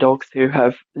expect from dogs who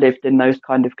have lived in those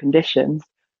kind of conditions.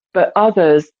 But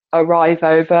others arrive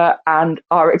over and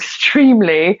are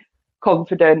extremely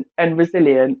confident and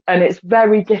resilient. And it's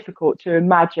very difficult to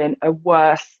imagine a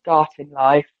worse start in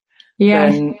life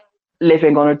than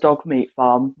living on a dog meat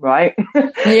farm, right?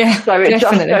 So it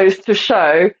just goes to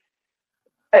show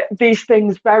these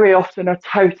things very often are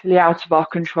totally out of our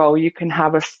control. You can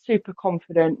have a super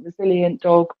confident, resilient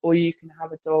dog, or you can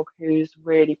have a dog who's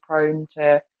really prone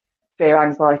to fear,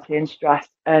 anxiety, and stress.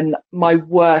 And my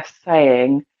worst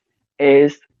saying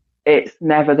is, it's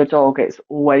never the dog, it's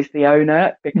always the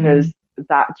owner, because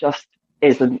that just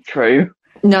isn't true.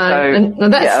 No,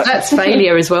 and that's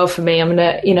failure as well for me. I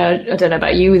mean, you know, I don't know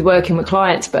about you with working with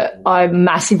clients, but I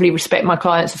massively respect my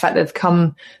clients, the fact that they've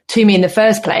come to me in the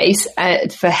first place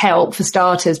for help, for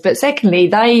starters. But secondly,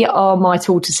 they are my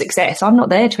tool to success. I'm not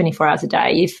there 24 hours a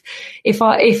day.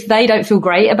 If they don't feel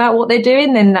great about what they're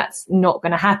doing, then that's not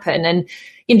going to happen. And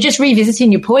in just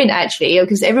revisiting your point, actually,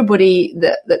 because everybody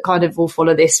that kind of will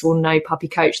follow this will know Puppy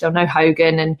Coach, they'll know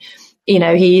Hogan, and you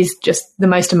know, he's just the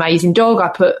most amazing dog. I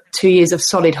put 2 years of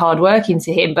solid hard work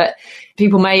into him, but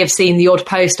people may have seen the odd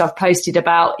post I've posted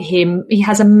about him. He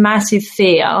has a massive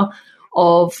fear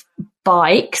of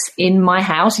bikes in my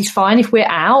house. He's fine if we're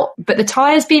out, but the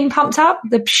tyres being pumped up,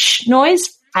 the psh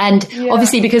noise. And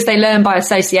obviously, because they learn by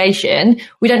association,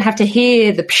 we don't have to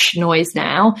hear the psh noise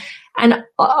now. And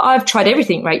I've tried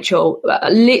everything, Rachel,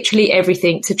 literally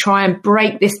everything, to try and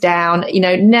break this down. You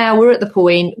know, now we're at the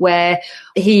point where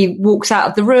he walks out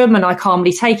of the room and I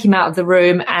calmly take him out of the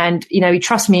room, and, you know, he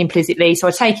trusts me implicitly. So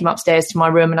I take him upstairs to my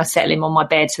room and I settle him on my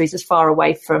bed, so he's as far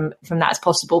away from that as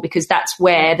possible, because that's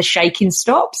where the shaking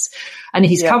stops and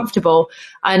he's comfortable.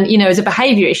 And, you know, as a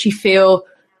behaviourist, you feel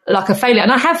like a failure.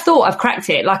 And I have thought I've cracked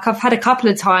it. Like, I've had a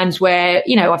couple of times where,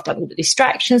 you know, I've done all the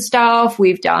distraction stuff.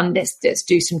 We've done, let's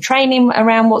do some training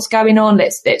around what's going on.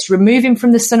 Let's remove him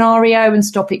from the scenario and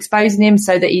stop exposing him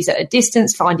so that he's at a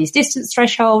distance, find his distance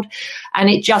threshold.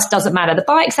 And it just doesn't matter. The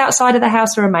bikes outside of the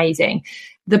house are amazing.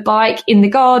 The bike in the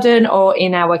garden or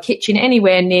in our kitchen,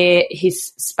 anywhere near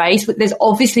his space, but there's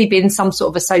obviously been some sort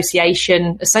of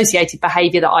associated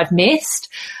behaviour that I've missed,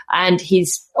 and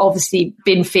he's obviously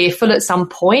been fearful at some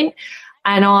point.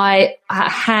 And I,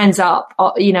 hands up,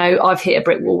 you know, I've hit a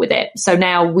brick wall with it. So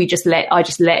now I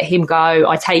just let him go.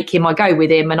 I take him, I go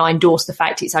with him, and I endorse the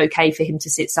fact it's okay for him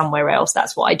to sit somewhere else.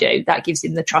 That's what I do. That gives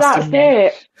him the trust in me.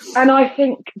 That's it. And I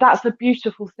think that's a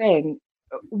beautiful thing.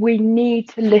 We need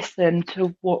to listen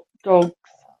to what dogs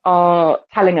are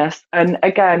telling us. And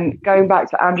again, going back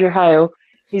to Andrew Hale,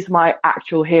 he's my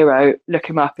actual hero. Look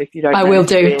him up if you don't know. I will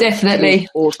do, definitely.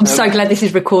 Awesome. I'm so glad this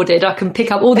is recorded. I can pick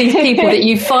up all these people that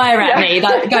you fire at me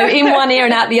that go in one ear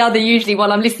and out the other, usually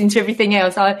while I'm listening to everything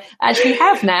else. I actually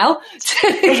have now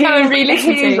to go and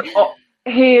re-listen to.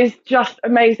 He is just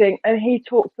amazing, and he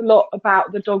talks a lot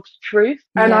about the dog's truth.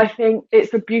 And I think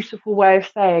it's a beautiful way of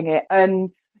saying it.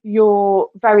 And you're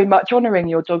very much honouring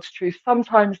your dog's truth.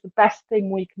 Sometimes the best thing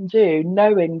we can do,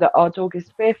 knowing that our dog is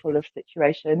fearful of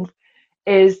situations,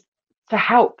 is to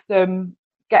help them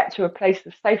get to a place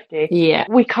of safety.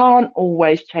 We can't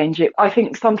always change it. I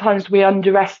think sometimes we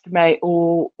underestimate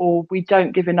or we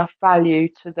don't give enough value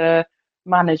to the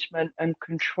management and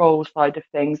control side of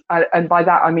things. And by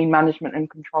that, I mean management and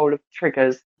control of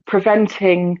triggers.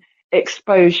 Preventing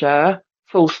exposure,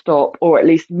 full stop, or at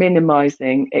least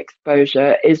minimizing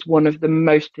exposure, is one of the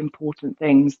most important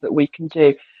things that we can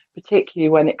do, particularly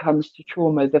when it comes to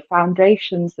trauma. The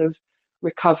foundations of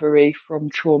recovery from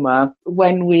trauma,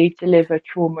 when we deliver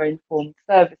trauma-informed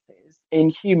services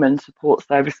in human support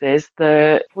services,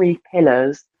 the 3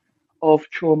 pillars of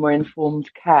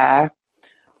trauma-informed care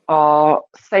are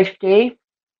safety,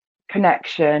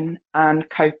 connection, and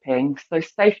coping. So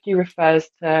safety refers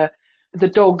to the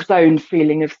dog's own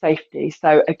feeling of safety.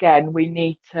 So again, we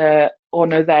need to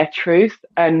honour their truth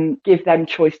and give them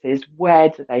choices. Where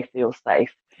do they feel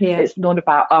safe? It's not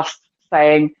about us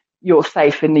saying you're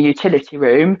safe in the utility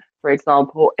room, for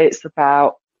example. It's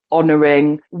about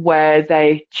honouring where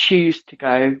they choose to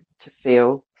go to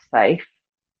feel safe.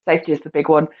 Safety is the big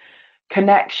one.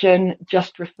 Connection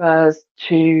just refers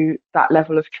to that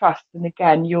level of trust. And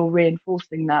again, you're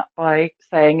reinforcing that by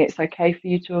saying it's okay for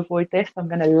you to avoid this. I'm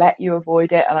going to let you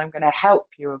avoid it and I'm going to help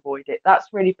you avoid it. That's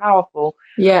really powerful.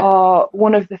 Yeah.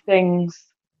 One of the things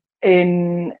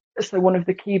one of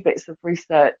the key bits of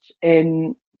research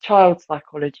in child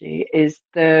psychology is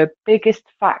the biggest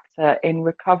factor in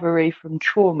recovery from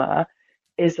trauma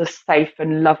is a safe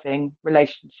and loving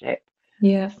relationship.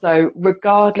 Yeah. So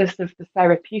regardless of the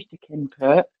therapeutic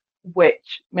input,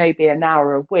 which may be an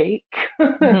hour a week,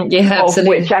 yeah, of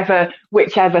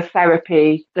whichever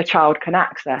therapy the child can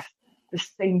access, the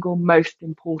single most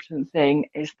important thing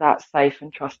is that safe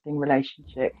and trusting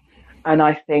relationship. And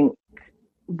I think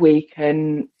we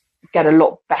can get a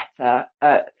lot better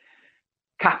at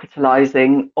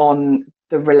capitalizing on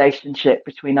the relationship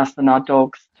between us and our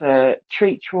dogs to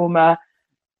treat trauma.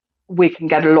 We can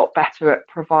get a lot better at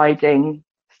providing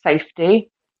safety.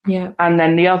 Yeah. And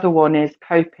then the other one is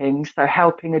coping. So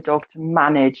helping a dog to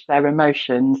manage their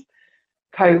emotions,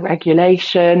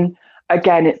 co-regulation.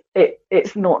 Again,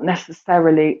 it's not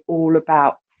necessarily all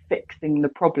about fixing the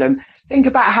problem. Think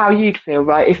about how you'd feel,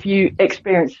 right? If you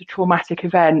experienced a traumatic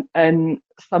event and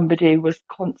somebody was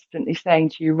constantly saying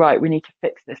to you, right, we need to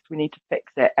fix this, we need to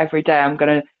fix it every day. I'm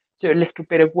going to do a little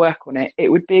bit of work on it. It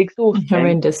would be exhausting.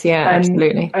 Horrendous, yeah,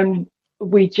 absolutely. And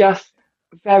we just,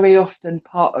 very often,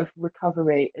 part of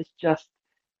recovery is just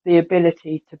the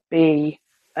ability to be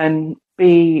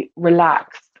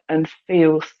relaxed and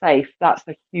feel safe. That's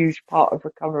a huge part of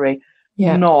recovery.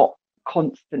 Yeah. Not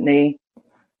constantly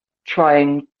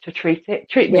trying to treat it.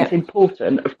 Treatment's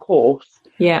important, of course.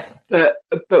 Yeah. But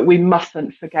we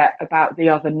mustn't forget about the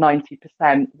other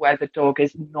 90% where the dog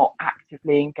is not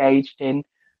actively engaged in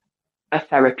a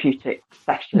therapeutic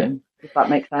session. Does that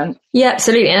make sense? Yeah,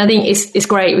 absolutely. And I think it's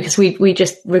great because we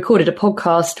just recorded a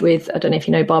podcast with, I don't know if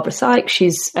you know Barbara Sykes.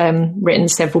 She's written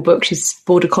several books. She's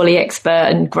border collie expert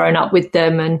and grown up with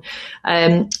them.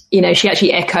 And, she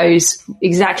actually echoes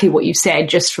exactly what you said,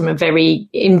 just from a very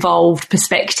involved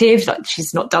perspective. Like,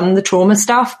 she's not done the trauma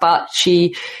stuff, but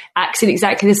she acts in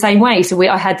exactly the same way. So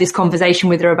I had this conversation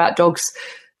with her about dogs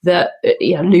that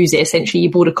lose it, essentially. You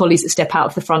border collies that step out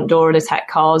of the front door and attack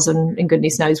cars and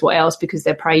goodness knows what else because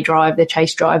their prey drive, their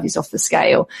chase drive is off the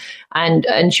scale. And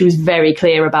she was very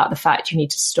clear about the fact you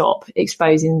need to stop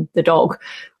exposing the dog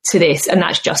to this. And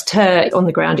that's just her on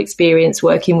the ground experience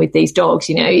working with these dogs.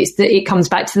 It comes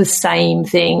back to the same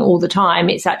thing all the time.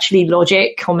 It's actually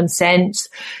logic, common sense.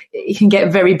 You can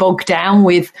get very bogged down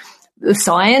with the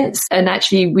science, and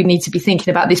actually we need to be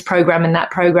thinking about this program and that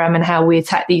program and how we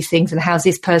attack these things and how's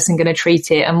this person going to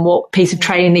treat it and what piece of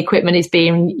training equipment is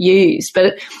being used.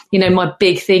 But my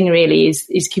big thing really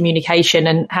is communication,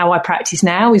 and how I practice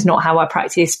now is not how I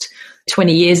practiced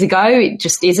 20 years ago. It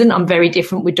just isn't. I'm very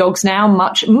different with dogs now,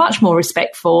 much more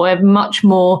respectful. I have much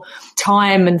more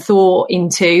time and thought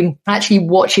into actually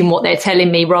watching what they're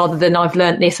telling me rather than I've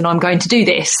learnt this and I'm going to do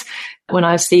this. When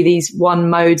I see these one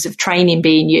modes of training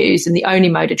being used and the only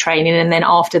mode of training, and then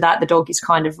after that the dog is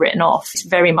kind of written off. It's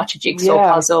very much a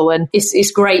jigsaw puzzle, and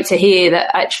it's great to hear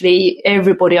that actually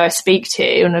everybody I speak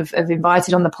to and have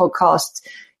invited on the podcast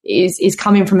is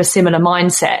coming from a similar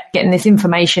mindset, getting this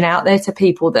information out there to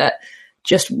people that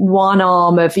just one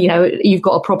arm of, you've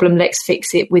got a problem, let's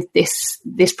fix it with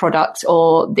this product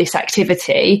or this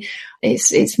activity.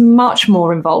 It's much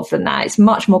more involved than that. It's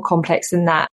much more complex than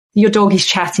that. Your dog is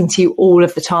chatting to you all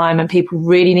of the time, and people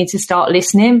really need to start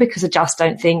listening, because I just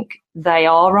don't think they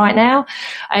are right now.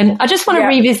 And I just want to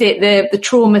revisit the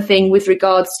trauma thing with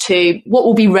regards to what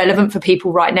will be relevant for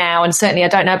people right now. And certainly I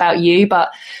don't know about you,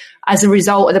 but as a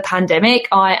result of the pandemic,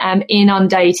 I am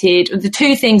inundated. The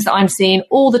two things that I'm seeing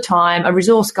all the time are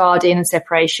resource guarding and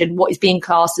separation, what is being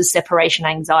classed as separation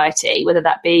anxiety, whether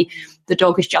that be the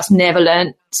dog has just never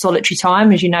learned solitary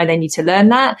time, as you know, they need to learn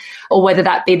that, or whether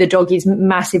that be the dog is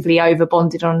massively over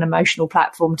bonded on an emotional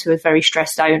platform to a very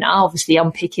stressed owner. Obviously,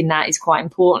 unpicking that is quite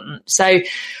important. So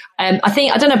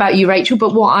I don't know about you, Rachel,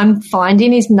 but what I'm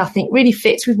finding is nothing really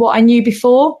fits with what I knew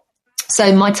before.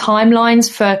 So my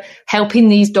timelines for helping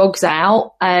these dogs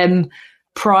out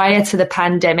prior to the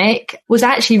pandemic was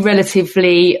actually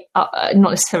relatively not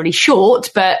necessarily short,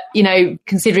 but,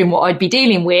 considering what I'd be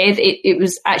dealing with, it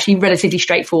was actually relatively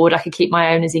straightforward. I could keep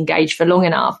my owners engaged for long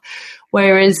enough.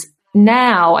 Whereas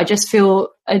now I just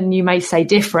feel, and you may say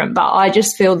different, but I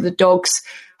just feel the dogs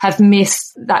have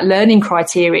missed that learning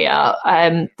criteria,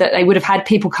 that they would have had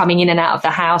people coming in and out of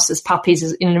the house as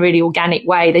puppies in a really organic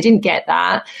way. They didn't get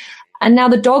that. And now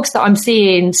the dogs that I'm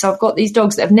seeing, so I've got these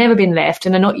dogs that have never been left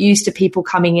and are not used to people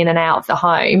coming in and out of the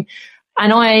home.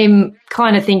 And I'm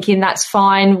kind of thinking that's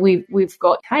fine. We've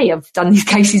got, hey, I've done these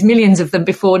cases, millions of them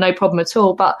before, no problem at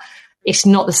all. But it's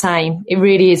not the same. It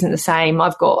really isn't the same.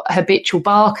 I've got habitual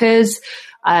barkers.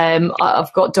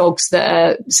 I've got dogs that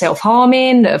are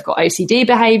self-harming, that have got OCD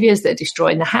behaviours, that are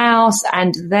destroying the house,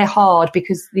 and they're hard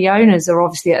because the owners are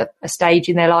obviously at a stage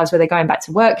in their lives where they're going back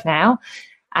to work now,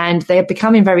 and they're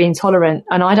becoming very intolerant,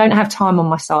 and I don't have time on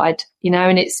my side,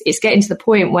 and it's getting to the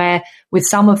point where with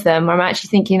some of them, I'm actually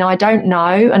thinking, I don't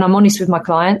know, and I'm honest with my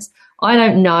clients, I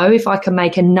don't know if I can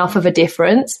make enough of a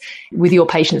difference with your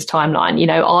patient's timeline.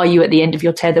 Are you at the end of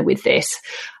your tether with this?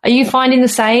 Are you finding the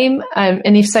same?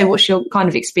 And if so, what's your kind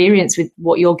of experience with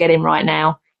what you're getting right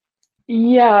now?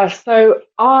 Yeah, so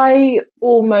I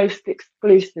almost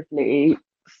exclusively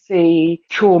see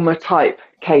trauma type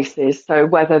cases. So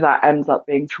whether that ends up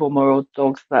being trauma or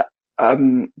dogs that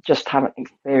just haven't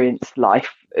experienced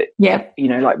life. Yeah.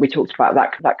 Like we talked about,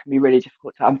 that can be really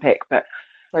difficult to unpick. But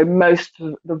so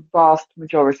the vast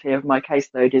majority of my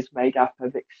caseload is made up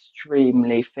of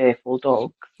extremely fearful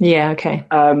dogs. Yeah, okay.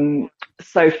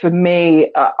 So for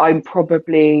me, I'm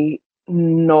probably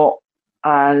not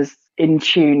as in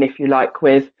tune, if you like,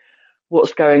 with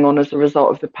what's going on as a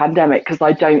result of the pandemic, because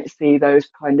I don't see those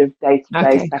kind of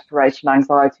day-to-day separation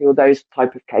anxiety or those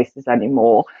type of cases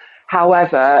anymore.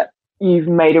 However, you've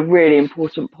made a really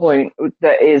important point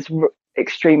that is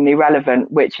extremely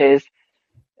relevant, which is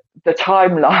the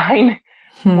timeline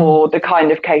for the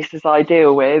kind of cases I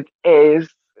deal with is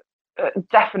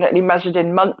definitely measured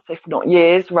in months, if not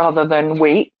years, rather than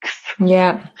weeks.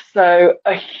 Yeah. So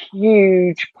a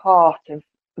huge part of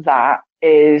that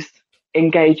is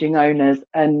engaging owners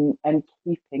and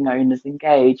keeping owners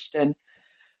engaged, and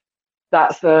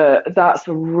that's a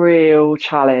real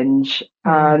challenge.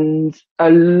 And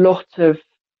a lot of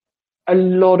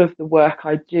the work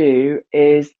I do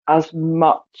is as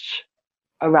much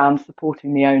around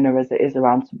supporting the owner as it is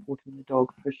around supporting the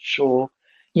dog, for sure.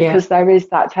 Because there is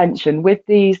that tension with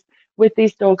these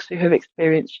dogs who have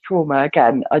experienced trauma.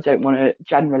 Again, I don't want to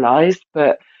generalize,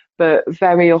 but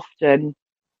very often,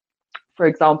 for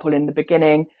example, in the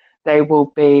beginning, they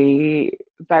will be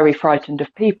very frightened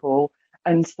of people,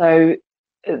 and so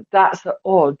that's at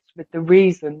odds with the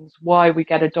reasons why we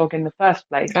get a dog in the first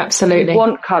place. Absolutely. We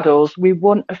want cuddles, we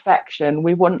want affection,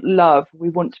 we want love, we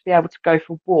want to be able to go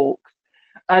for walks.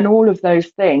 And all of those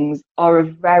things are a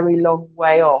very long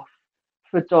way off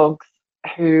for dogs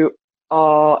who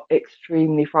are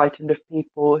extremely frightened of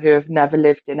people, who have never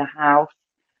lived in a house,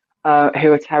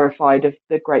 who are terrified of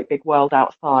the great big world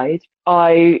outside.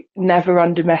 I never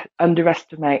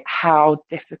underestimate how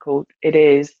difficult it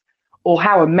is, or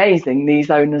how amazing these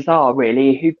owners are,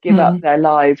 really, who give up their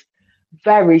lives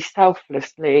very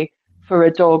selflessly for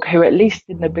a dog who, at least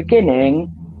in the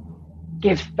beginning,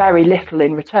 gives very little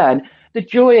in return. The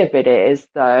joy of it is,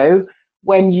 though,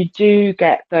 when you do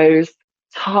get those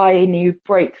tiny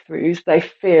breakthroughs, they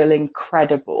feel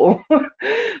incredible.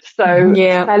 So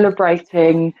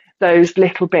celebrating those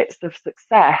little bits of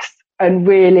success and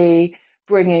really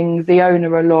bringing the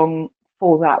owner along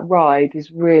for that ride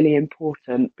is really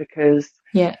important, because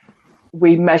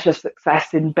we measure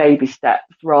success in baby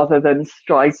steps rather than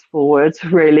strides forward,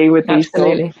 really, with these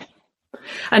dogs.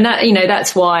 And that,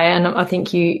 that's why, and I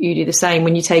think you do the same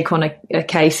when you take on a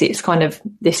case. It's kind of,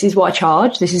 this is what I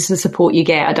charge, this is the support you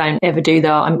get. I don't ever do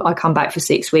that. I come back for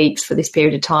 6 weeks for this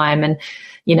period of time, and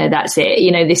that's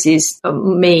it. This is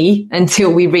me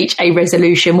until we reach a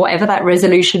resolution, whatever that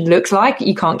resolution looks like.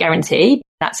 You can't guarantee.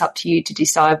 That's up to you to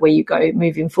decide where you go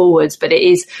moving forwards. But it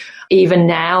is, even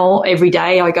now, every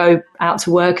day I go out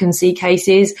to work and see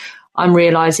cases, I'm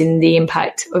realising the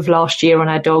impact of last year on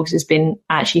our dogs has been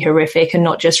actually horrific, and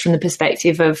not just from the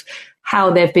perspective of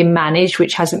how they've been managed,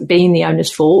 which hasn't been the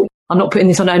owner's fault. I'm not putting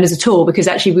this on owners at all, because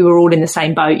actually we were all in the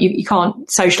same boat. You can't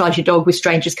socialise your dog with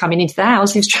strangers coming into the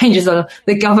house. If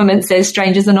the government says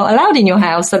strangers are not allowed in your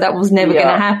house, so that was never going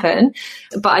to happen.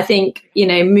 But I think,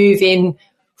 moving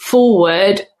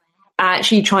forward,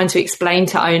 actually trying to explain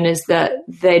to owners that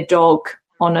their dog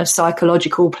on a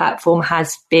psychological platform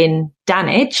has been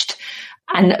damaged,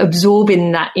 and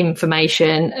absorbing that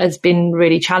information has been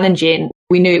really challenging.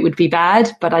 We knew it would be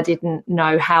bad, but I didn't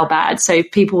know how bad. So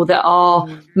people that are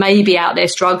maybe out there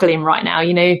struggling right now,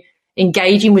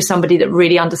 engaging with somebody that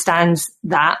really understands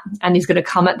that and is going to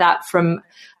come at that from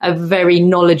a very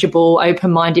knowledgeable,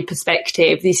 open-minded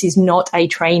perspective. This is not a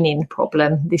training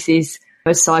problem. This is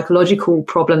a psychological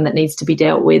problem that needs to be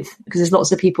dealt with, because there's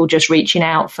lots of people just reaching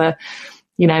out for,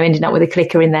 ending up with a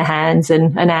clicker in their hands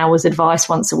and an hour's advice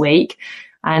once a week.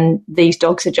 And these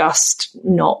dogs are just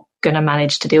not going to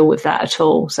manage to deal with that at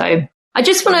all. So I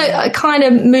just want to kind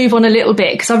of move on a little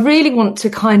bit because I really want to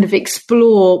kind of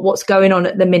explore what's going on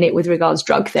at the minute with regards to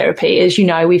drug therapy. As you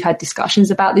know, we've had discussions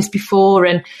about this before,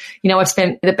 and, you know, I've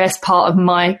spent the best part of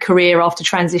my career after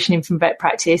transitioning from vet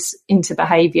practice into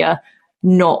behaviour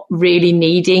not really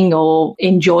needing or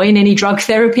enjoying any drug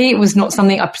therapy. It was not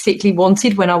something I particularly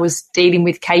wanted when I was dealing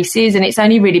with cases, and it's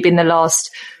only really been the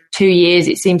last 2 years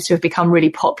it seems to have become really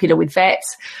popular with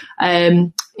vets.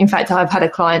 In fact, I've had a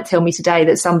client tell me today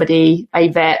that a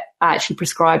vet actually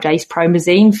prescribed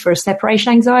acepromazine for a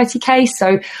separation anxiety case.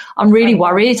 So I'm really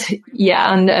worried.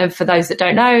 Yeah. And for those that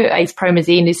don't know,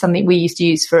 acepromazine is something we used to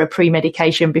use for a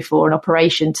pre-medication before an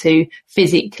operation to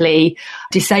physically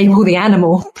disable the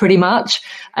animal pretty much.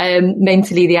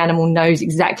 Mentally, the animal knows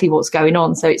exactly what's going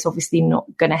on. So it's obviously not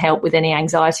going to help with any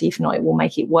anxiety. If not, it will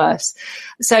make it worse.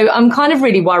 So I'm kind of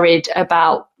really worried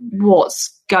about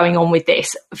what's going on with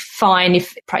this. Fine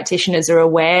if practitioners are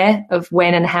aware of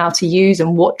when and how to use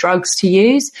and what drugs to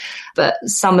use, but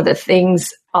some of the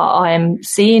things I am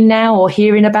seeing now or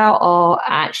hearing about are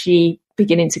actually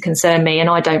beginning to concern me. And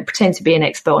I don't pretend to be an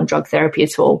expert on drug therapy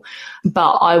at all,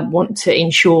 but I want to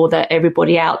ensure that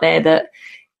everybody out there that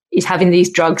is having these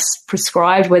drugs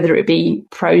prescribed, whether it be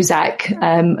Prozac,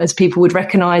 as people would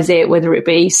recognise it, whether it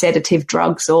be sedative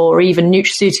drugs or even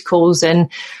nutraceuticals and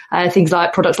things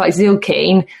like products like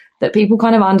Zilkine, that people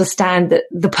kind of understand that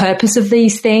the purpose of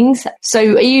these things. So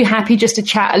are you happy just to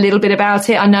chat a little bit about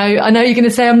it? I know you're going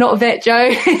to say I'm not a vet,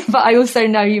 Jo, but I also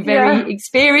know you're very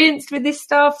experienced with this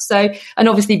stuff. So, and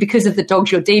obviously because of the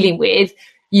dogs you're dealing with,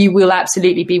 you will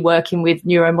absolutely be working with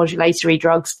neuromodulatory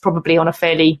drugs probably on a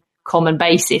fairly common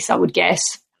basis, I would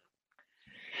guess.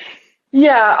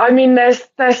 Yeah, I mean, there's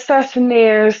certainly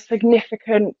a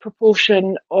significant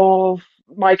proportion of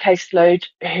my caseload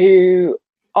who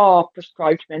are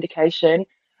prescribed medication.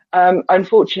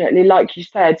 Unfortunately, like you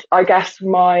said, I guess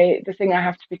the thing I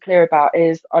have to be clear about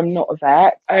is I'm not a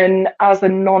vet, and as a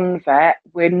non-vet,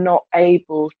 we're not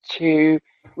able to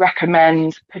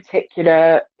recommend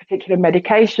particular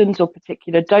medications or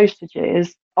particular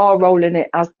dosages. Our role in it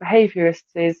as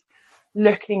behaviourists is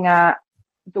looking at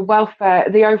the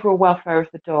overall welfare of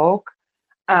the dog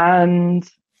and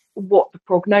what the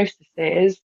prognosis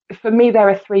is. For me, there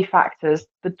are 3 factors: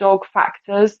 the dog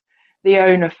factors, the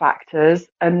owner factors,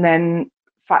 and then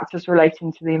factors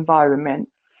relating to the environment.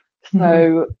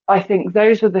 So I think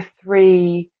those are the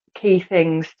 3 key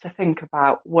things to think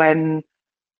about when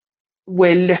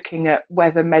we're looking at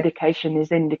whether medication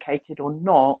is indicated or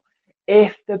not.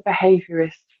 If the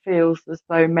behaviourist feels as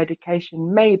though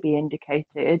medication may be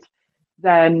indicated,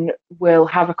 then we'll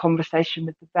have a conversation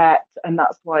with the vet, and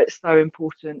that's why it's so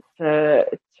important to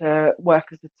work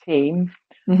as a team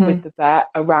with the vet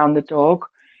around the dog,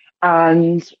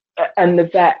 and the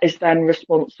vet is then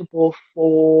responsible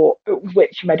for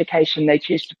which medication they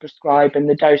choose to prescribe and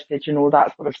the dosage and all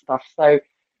that sort of stuff. So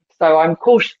I'm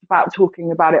cautious about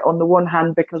talking about it on the one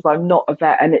hand because I'm not a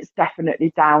vet and it's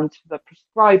definitely down to the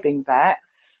prescribing vet.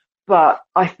 But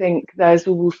I think there's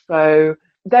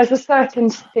a certain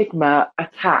stigma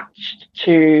attached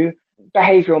to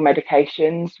behavioural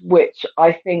medications, which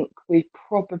I think we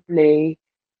probably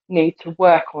need to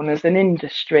work on as an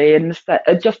industry, and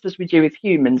just as we do with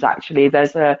humans. Actually,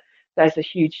 there's a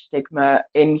huge stigma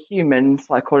in human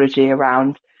psychology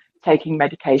around taking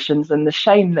medications and the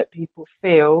shame that people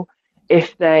feel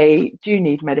if they do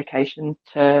need medication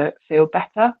to feel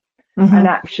better. And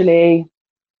actually,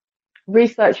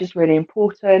 research is really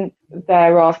important.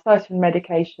 There are certain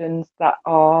medications that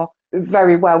are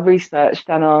very well researched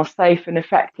and are safe and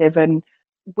effective, and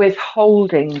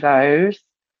withholding those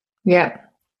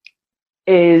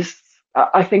is,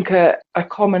 I think, a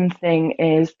common thing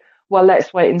is, well,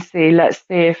 let's wait and see. Let's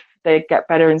see if they get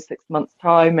better in 6 months'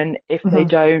 time, and if they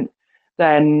don't,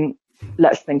 then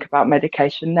let's think about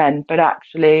medication then. But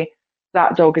actually,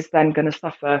 that dog is then going to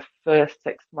suffer for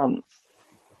 6 months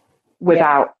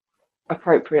without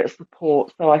appropriate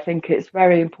support. So I think it's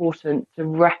very important to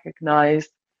recognise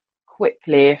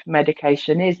quickly if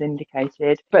medication is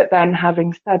indicated. But then,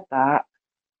 having said that,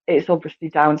 it's obviously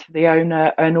down to the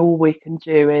owner, and all we can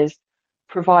do is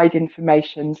provide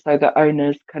information so that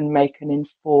owners can make an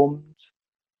informed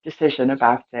decision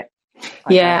about it.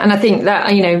 And I think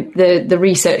that, you know, the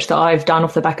research that I've done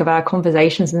off the back of our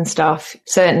conversations and stuff,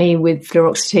 certainly with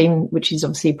fluoxetine, which is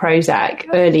obviously Prozac,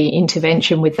 early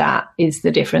intervention with that is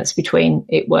the difference between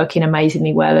it working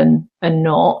amazingly well and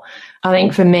not. I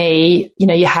think for me, you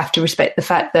know, you have to respect the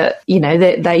fact that, you know,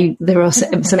 there are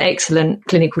some excellent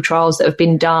clinical trials that have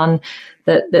been done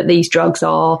that these drugs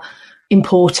are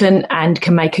important and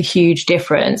can make a huge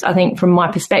difference. I think from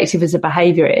my perspective as a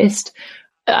behaviourist,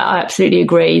 I absolutely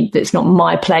agree that it's not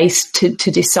my place to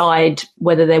decide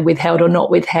whether they're withheld or not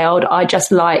withheld. I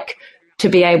just like to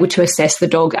be able to assess the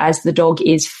dog as the dog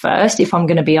is first, if I'm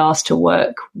going to be asked to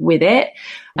work with it,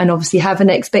 and obviously have an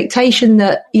expectation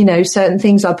that, you know, certain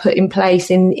things are put in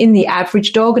place in the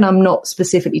average dog. And I'm not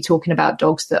specifically talking about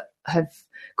dogs that have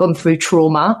gone through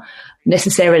trauma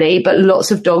necessarily, but lots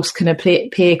of dogs can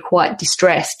appear quite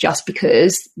distressed just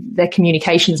because their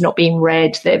communication's not being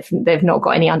read. They've not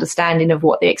got any understanding of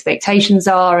what the expectations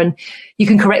are, and you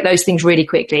can correct those things really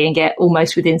quickly and get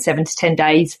almost within 7 to 10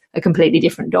 days a completely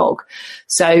different dog.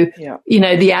 So, you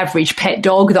know, the average pet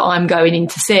dog that I'm going in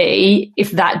to see,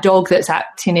 if that dog that's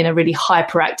acting in a really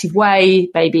hyperactive way,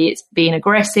 maybe it's being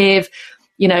aggressive,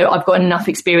 you know, I've got enough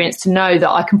experience to know that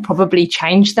I can probably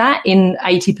change that in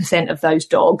 80% of those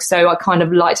dogs. So I kind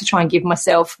of like to try and give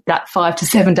myself that 5 to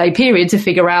 7 day period to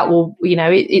figure out, well, you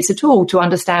know, it's a tool to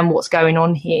understand what's going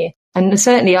on here. And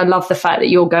certainly I love the fact that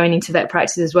you're going into vet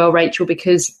practice as well, Rachel,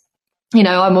 because, you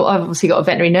know, I've obviously got a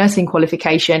veterinary nursing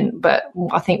qualification, but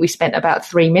I think we spent about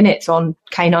 3 minutes on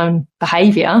canine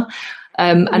behaviour.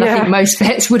 I think most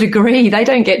vets would agree. They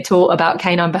don't get taught about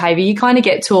canine behaviour. You kind of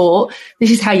get taught,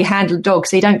 this is how you handle a dog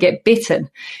so you don't get bitten.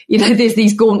 You know, there's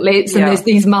these gauntlets and there's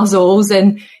these muzzles,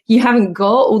 and you haven't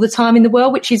got all the time in the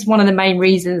world, which is one of the main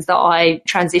reasons that I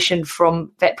transitioned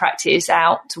from vet practice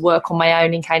out to work on my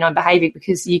own in canine behaviour,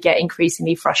 because you get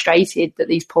increasingly frustrated that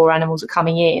these poor animals are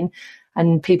coming in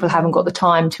and people haven't got the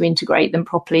time to integrate them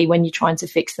properly when you're trying to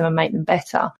fix them and make them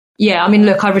better. Yeah, I mean,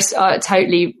 look, I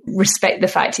totally respect the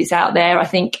fact it's out there. I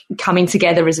think coming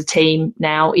together as a team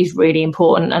now is really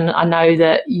important. And I know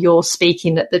that you're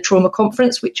speaking at the trauma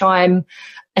conference, which I'm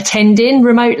attending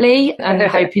remotely and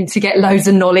hoping to get loads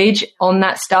of knowledge on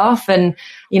that stuff. And,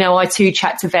 you know, I too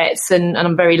chat to vets, and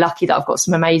I'm very lucky that I've got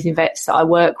some amazing vets that I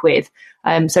work with.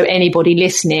 So anybody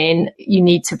listening, you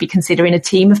need to be considering a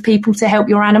team of people to help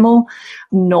your animal,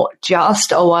 not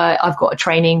just, I've got a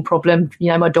training problem. You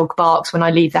know, my dog barks when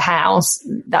I leave the house.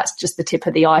 That's just the tip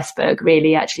of the iceberg,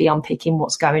 really. Actually unpicking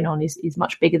what's going on is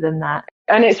much bigger than that.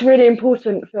 And it's really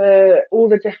important for all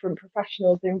the different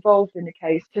professionals involved in the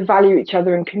case to value each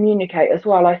other and communicate as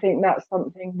well. I think that's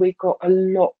something we got a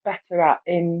lot better at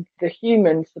in the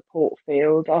human support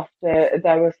field after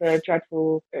there was a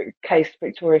dreadful case,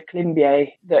 Victoria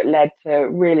Climbier, that led to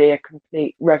really a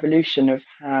complete revolution of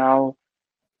how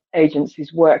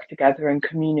agencies work together and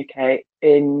communicate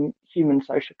in human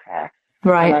social care.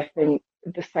 Right. And I think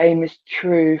the same is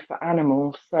true for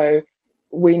animals. So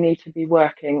we need to be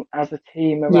working as a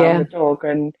team around the dog,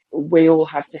 and we all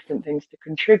have different things to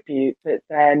contribute, but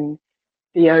then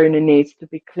the owner needs to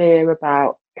be clear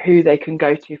about who they can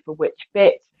go to for which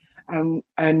bit,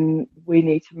 and we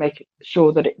need to make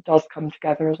sure that it does come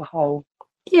together as a whole.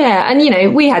 Yeah, and, you know,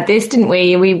 we had this, didn't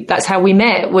we? That's how we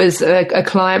met, was a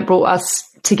client brought us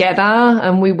together,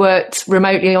 and we worked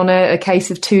remotely on a case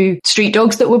of 2 street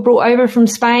dogs that were brought over from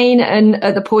Spain. And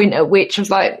at the point at which I was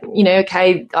like, you know,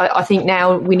 okay, I think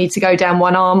now we need to go down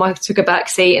one arm. I took a back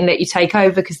seat and let you take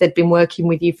over, because they'd been working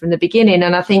with you from the beginning.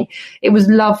 And I think it was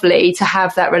lovely to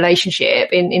have that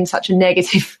relationship in such a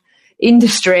negative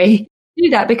industry. Do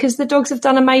that, because the dogs have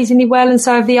done amazingly well, and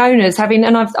so have the owners.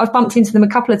 And I've bumped into them a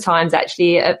couple of times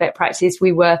actually at vet practice.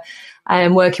 We were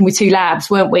working with 2 labs,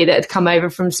 weren't we, that had come over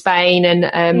from Spain, and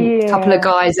a couple of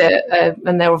guys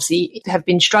and they obviously have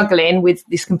been struggling with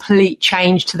this complete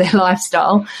change to their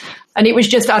lifestyle. And it was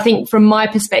just, I think from my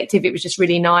perspective, it was just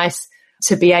really nice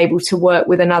to be able to work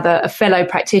with a fellow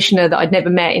practitioner that I'd never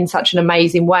met in such an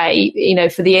amazing way, you know,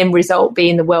 for the end result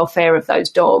being the welfare of those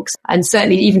dogs. And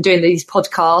certainly even doing these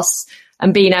podcasts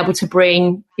and being able to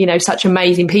bring, you know, such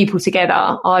amazing people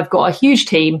together. I've got a huge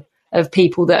team of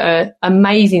people that are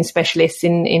amazing specialists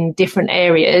in different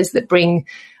areas that bring,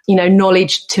 you know,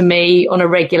 knowledge to me on a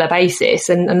regular basis.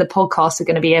 And the podcasts are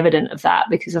going to be evident of that,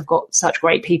 because I've got such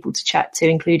great people to chat to,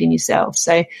 including yourself.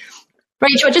 So,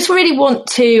 Rachel, I just really want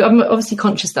to, I'm obviously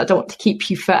conscious that I don't want to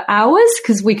keep you for hours,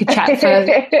 because we could chat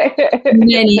for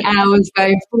many hours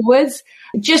going forwards.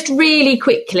 Just really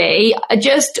quickly,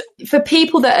 just for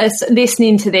people that are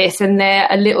listening to this and they're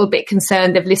a little bit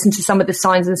concerned, they've listened to some of the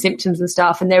signs and symptoms and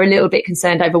stuff, and they're a little bit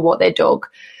concerned over what their dog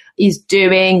is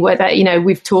doing, whether, you know,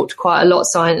 we've talked quite a lot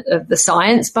of the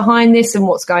science behind this and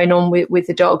what's going on with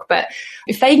the dog. But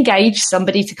if they engage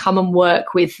somebody to come and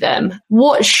work with them,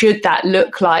 what should that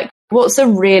look like? What's a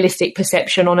realistic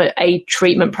perception on a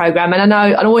treatment program? And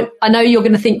I know you're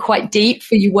going to think quite deep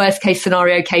for your worst case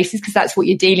scenario cases, because that's what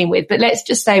you're dealing with. But let's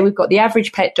just say we've got the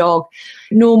average pet dog,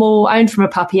 normal, owned from a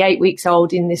puppy, 8 weeks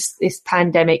old in this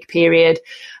pandemic period,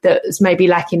 that's maybe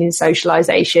lacking in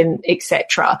socialization,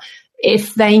 etc.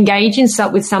 if they engage in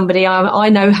stuff with somebody, I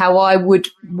know how I would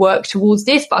work towards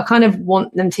this, but I kind of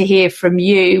want them to hear from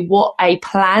you what a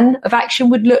plan of action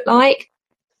would look like.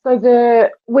 So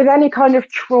with any kind of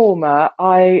trauma,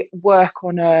 I work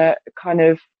on a kind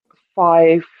of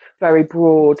 5 very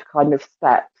broad kind of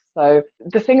steps. So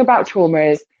the thing about trauma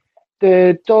is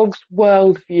the dog's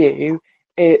worldview.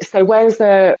 So whereas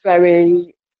a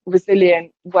very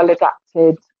resilient,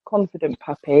 well-adapted, confident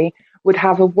puppy would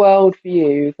have a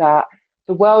worldview that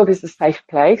the world is a safe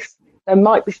place. There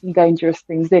might be some dangerous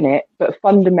things in it, but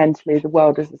fundamentally the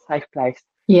world is a safe place.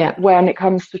 Yeah. When it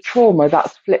comes to trauma,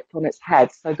 that's flipped on its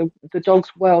head. So the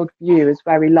dog's worldview is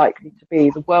very likely to be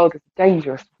the world is a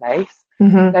dangerous place.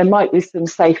 Mm-hmm. There might be some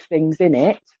safe things in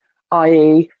it,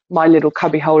 i.e. my little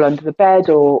cubbyhole under the bed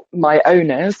or my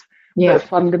owners, but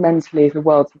fundamentally the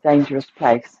world's a dangerous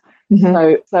place.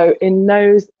 Mm-hmm. So in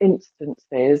those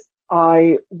instances,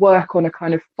 I work on a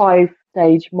kind of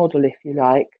 5-stage model, if you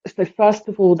like. So first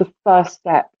of all, the first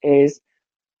step is,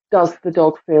 does the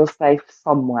dog feel safe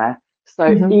somewhere? So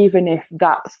even if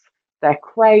that's their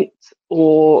crate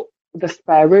or the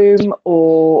spare room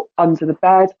or under the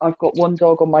bed, I've got one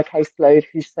dog on my caseload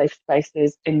whose safe space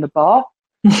is in the bar.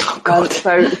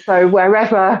 So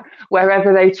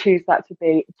wherever they choose that to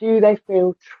be, do they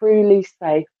feel truly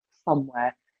safe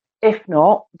somewhere? If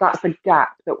not, that's a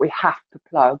gap that we have to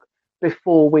plug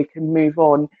before we can move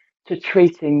on to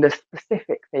treating the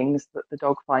specific things that the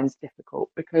dog finds difficult,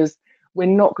 because we're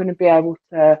not going to be able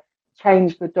to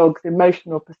change the dog's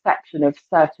emotional perception of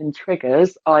certain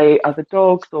triggers, i.e. other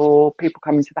dogs or people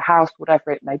coming to the house,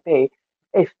 whatever it may be,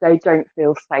 if they don't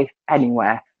feel safe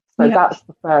anywhere. So that's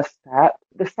the first step.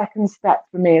 The second step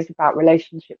for me is about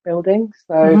relationship building.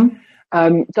 So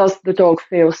does the dog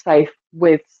feel safe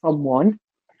with someone?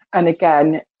 And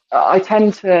again, I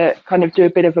tend to kind of do a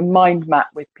bit of a mind map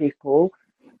with people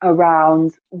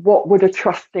around what would a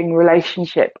trusting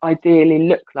relationship ideally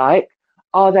look like.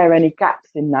 Are there any gaps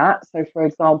in that? So, for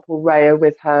example, Rhea,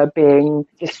 with her being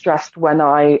distressed when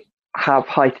I have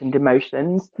heightened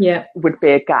emotions, would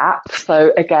be a gap.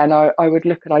 So again, I would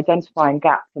look at identifying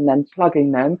gaps and then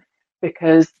plugging them,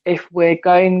 because if we're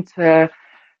going to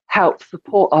help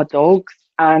support our dogs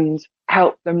and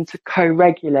help them to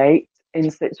co-regulate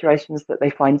in situations that they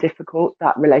find difficult,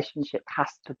 that relationship has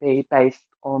to be based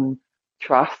on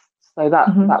trust. So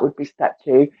that would be step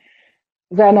 2.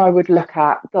 Then I would look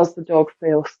at, does the dog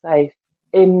feel safe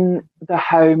in the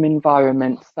home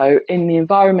environment? So in the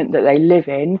environment that they live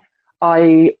in,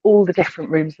 i.e. all the different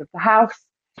rooms of the house,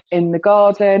 in the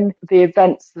garden, the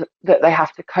events that they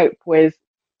have to cope with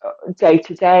day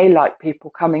to day, like people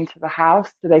coming to the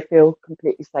house, do they feel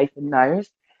completely safe in those?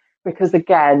 Because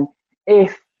again,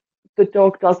 if the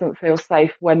dog doesn't feel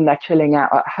safe when they're chilling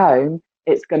out at home,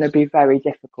 it's going to be very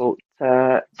difficult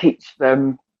to teach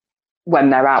them when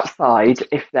they're outside,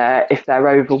 if they're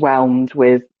overwhelmed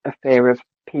with a fear of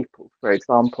people, for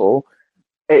example.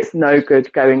 It's no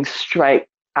good going straight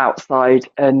outside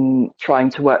and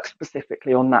trying to work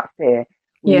specifically on that fear.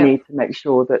 We need to make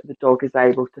sure that the dog is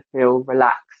able to feel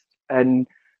relaxed and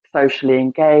socially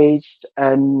engaged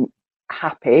and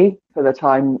happy for the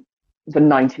 90%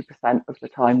 of the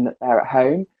time that they're at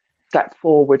home. Step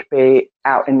 4 would be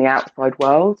out in the outside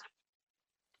world.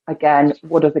 Again,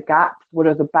 what are the gaps? What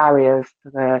are the barriers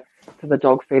to the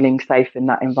dog feeling safe in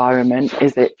that environment?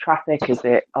 Is it traffic? Is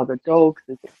it other dogs?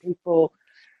 Is it people?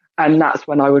 And that's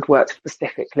when I would work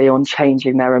specifically on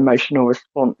changing their emotional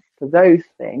response to those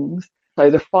things.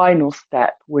 So the final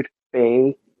step would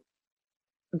be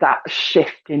that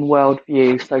shift in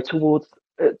worldview. So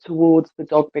towards the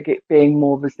dog being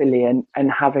more resilient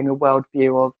and having a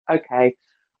worldview of, okay,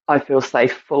 I feel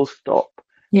safe, full stop.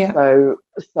 Yeah.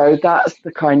 So that's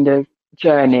the kind of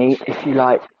journey, if you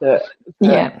like, that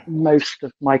most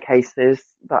of my cases,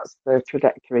 that's the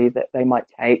trajectory that they might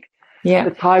take. Yeah.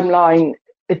 The timeline,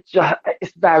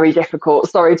 it's very difficult.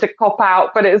 Sorry to cop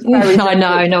out, but it's very difficult.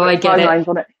 I get it.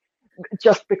 On it.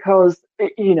 Just because,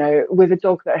 with a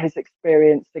dog that has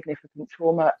experienced significant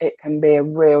trauma, it can be a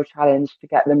real challenge to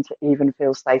get them to even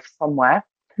feel safe somewhere.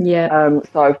 Yeah.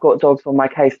 So I've got dogs on my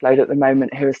caseload at the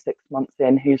moment who are 6 months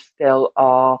in, who still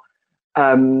are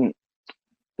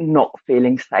not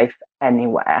feeling safe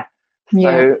anywhere.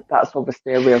 So that's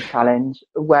obviously a real challenge.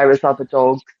 Whereas other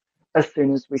dogs, as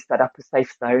soon as we set up a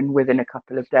safe zone, within a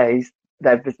couple of days,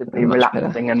 they're visibly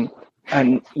relaxing and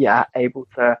able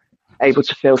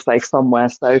to feel safe somewhere.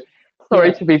 So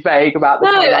sorry to be vague about the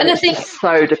timeline. And I think it's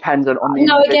so dependent on the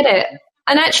I get it.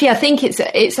 And actually, I think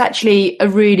it's actually a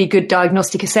really good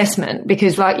diagnostic assessment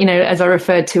because, like, you know, as I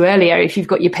referred to earlier, if you've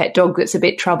got your pet dog that's a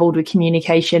bit troubled with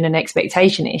communication and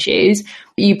expectation issues,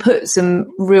 you put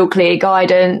some real clear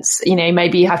guidance. You know,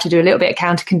 maybe you have to do a little bit of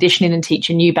counter conditioning and teach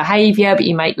a new behaviour, but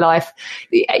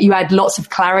you add lots of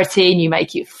clarity and you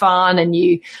make it fun and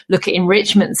you look at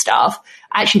enrichment stuff.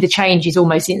 Actually, the change is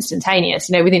almost instantaneous.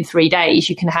 You know, within 3 days,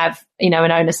 you can have, you know,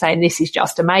 an owner saying this is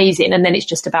just amazing. And then it's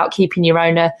just about keeping your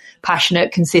owner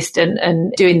passionate, consistent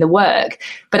and doing the work.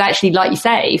 But actually, like you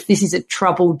say, if this is a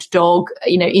troubled dog,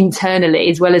 you know, internally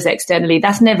as well as externally,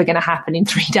 that's never going to happen in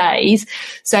 3 days.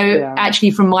 So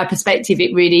actually, from my perspective,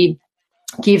 it really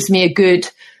gives me a good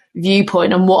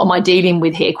viewpoint on what am I dealing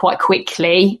with here quite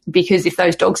quickly, because if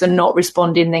those dogs are not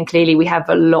responding, then clearly we have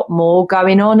a lot more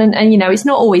going on. And you know, it's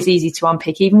not always easy to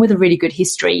unpick, even with a really good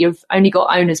history. You've only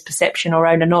got owner's perception or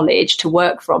owner knowledge to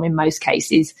work from in most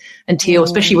cases until,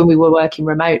 especially when we were working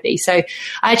remotely. So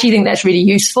I actually think that's really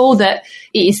useful that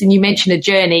it is, and you mentioned a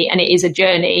journey, and it is a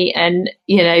journey. And,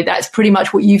 you know, that's pretty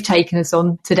much what you've taken us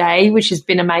on today, which has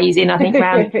been amazing. I think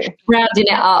rounding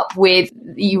it up with,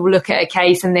 you look at a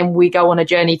case and then we go on a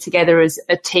journey together as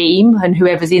a team, and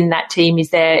whoever's in that team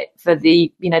is there for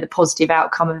the, you know, the positive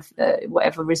outcome of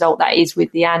whatever result that is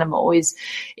with the animal is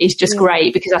just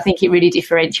great, because I think it really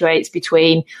differentiates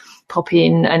between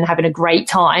popping and having a great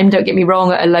time, don't get me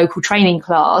wrong, at a local training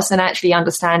class, and actually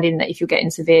understanding that if you're getting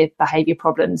severe behaviour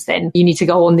problems, then you need to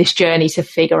go on this journey to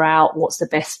figure out what's the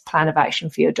best plan of action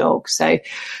for your dog. So,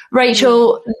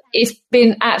 Rachel, it's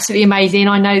been absolutely amazing.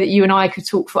 I know that you and I could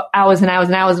talk for hours and hours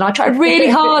and hours, and I tried really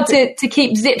hard to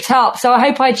keep zipped up. So I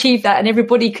hope I achieved that and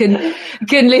everybody can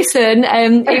listen.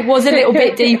 It was a little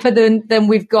bit deeper than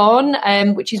we've gone,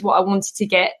 which is what I wanted to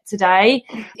get today.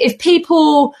 If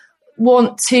people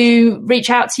want to reach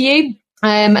out to you,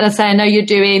 and I say I know you're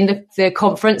doing the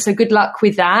conference, so good luck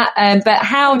with that. But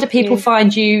how do people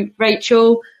find you,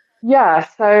 Rachel? Yeah,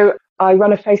 so I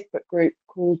run a Facebook group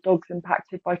called Dogs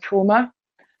Impacted by Trauma.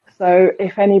 So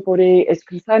if anybody is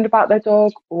concerned about their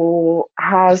dog or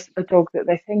has a dog that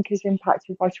they think is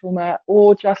impacted by trauma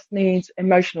or just needs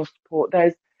emotional support,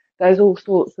 there's all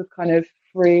sorts of kind of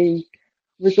free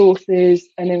resources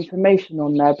and information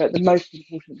on there, but the most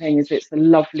important thing is it's a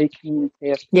lovely community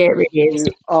of people who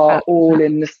are all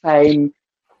in the same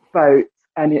boat,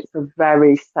 and it's a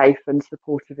very safe and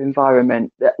supportive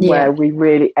environment where we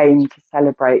really aim to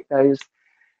celebrate those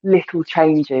little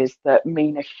changes that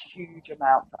mean a huge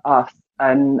amount for us.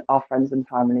 And our friends and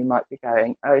family might be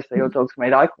going, oh, so your dog's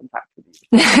made eye contact with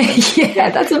you.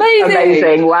 Yeah, that's amazing.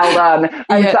 Amazing, well done.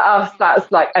 And to us,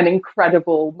 that's like an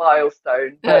incredible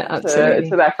milestone. But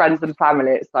to their friends and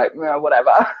family, it's like, well,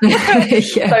 whatever.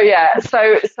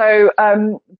 So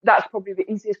that's probably the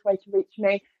easiest way to reach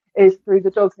me, is through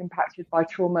the Dogs Impacted by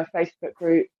Trauma Facebook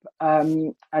group.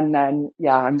 And then,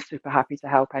 I'm super happy to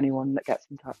help anyone that gets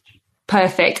in touch.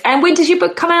 Perfect. And when does your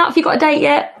book come out? Have you got a date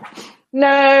yet?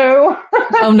 No.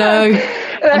 Oh no.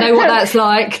 I know what that's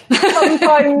like.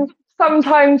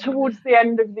 Sometime towards the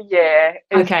end of the year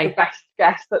is the best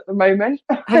guess at the moment.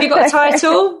 Have you got a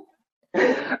title?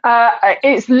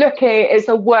 It's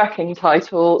a working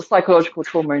title, Psychological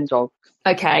Trauma in Dogs.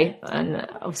 Okay. And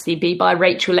obviously be by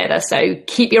Rachel Leather. So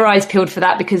keep your eyes peeled for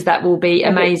that, because that will be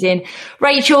amazing.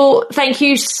 Rachel, thank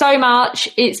you so much.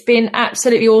 It's been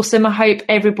absolutely awesome. I hope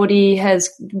everybody has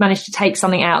managed to take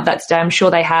something out of that today. I'm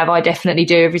sure they have. I definitely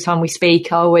do. Every time we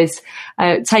speak, I always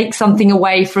take something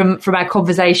away from our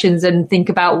conversations and think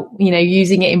about, you know,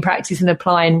 using it in practice and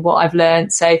applying what I've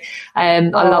learned. So I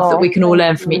love that we can all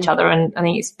learn from each other. And I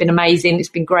think it's been amazing. It's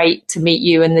been great to meet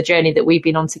you, and the journey that we've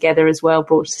been on together as well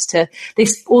brought us to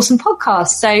this awesome podcast.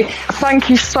 So thank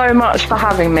you so much for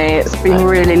having me. It's been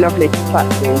really lovely to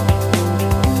chat to you.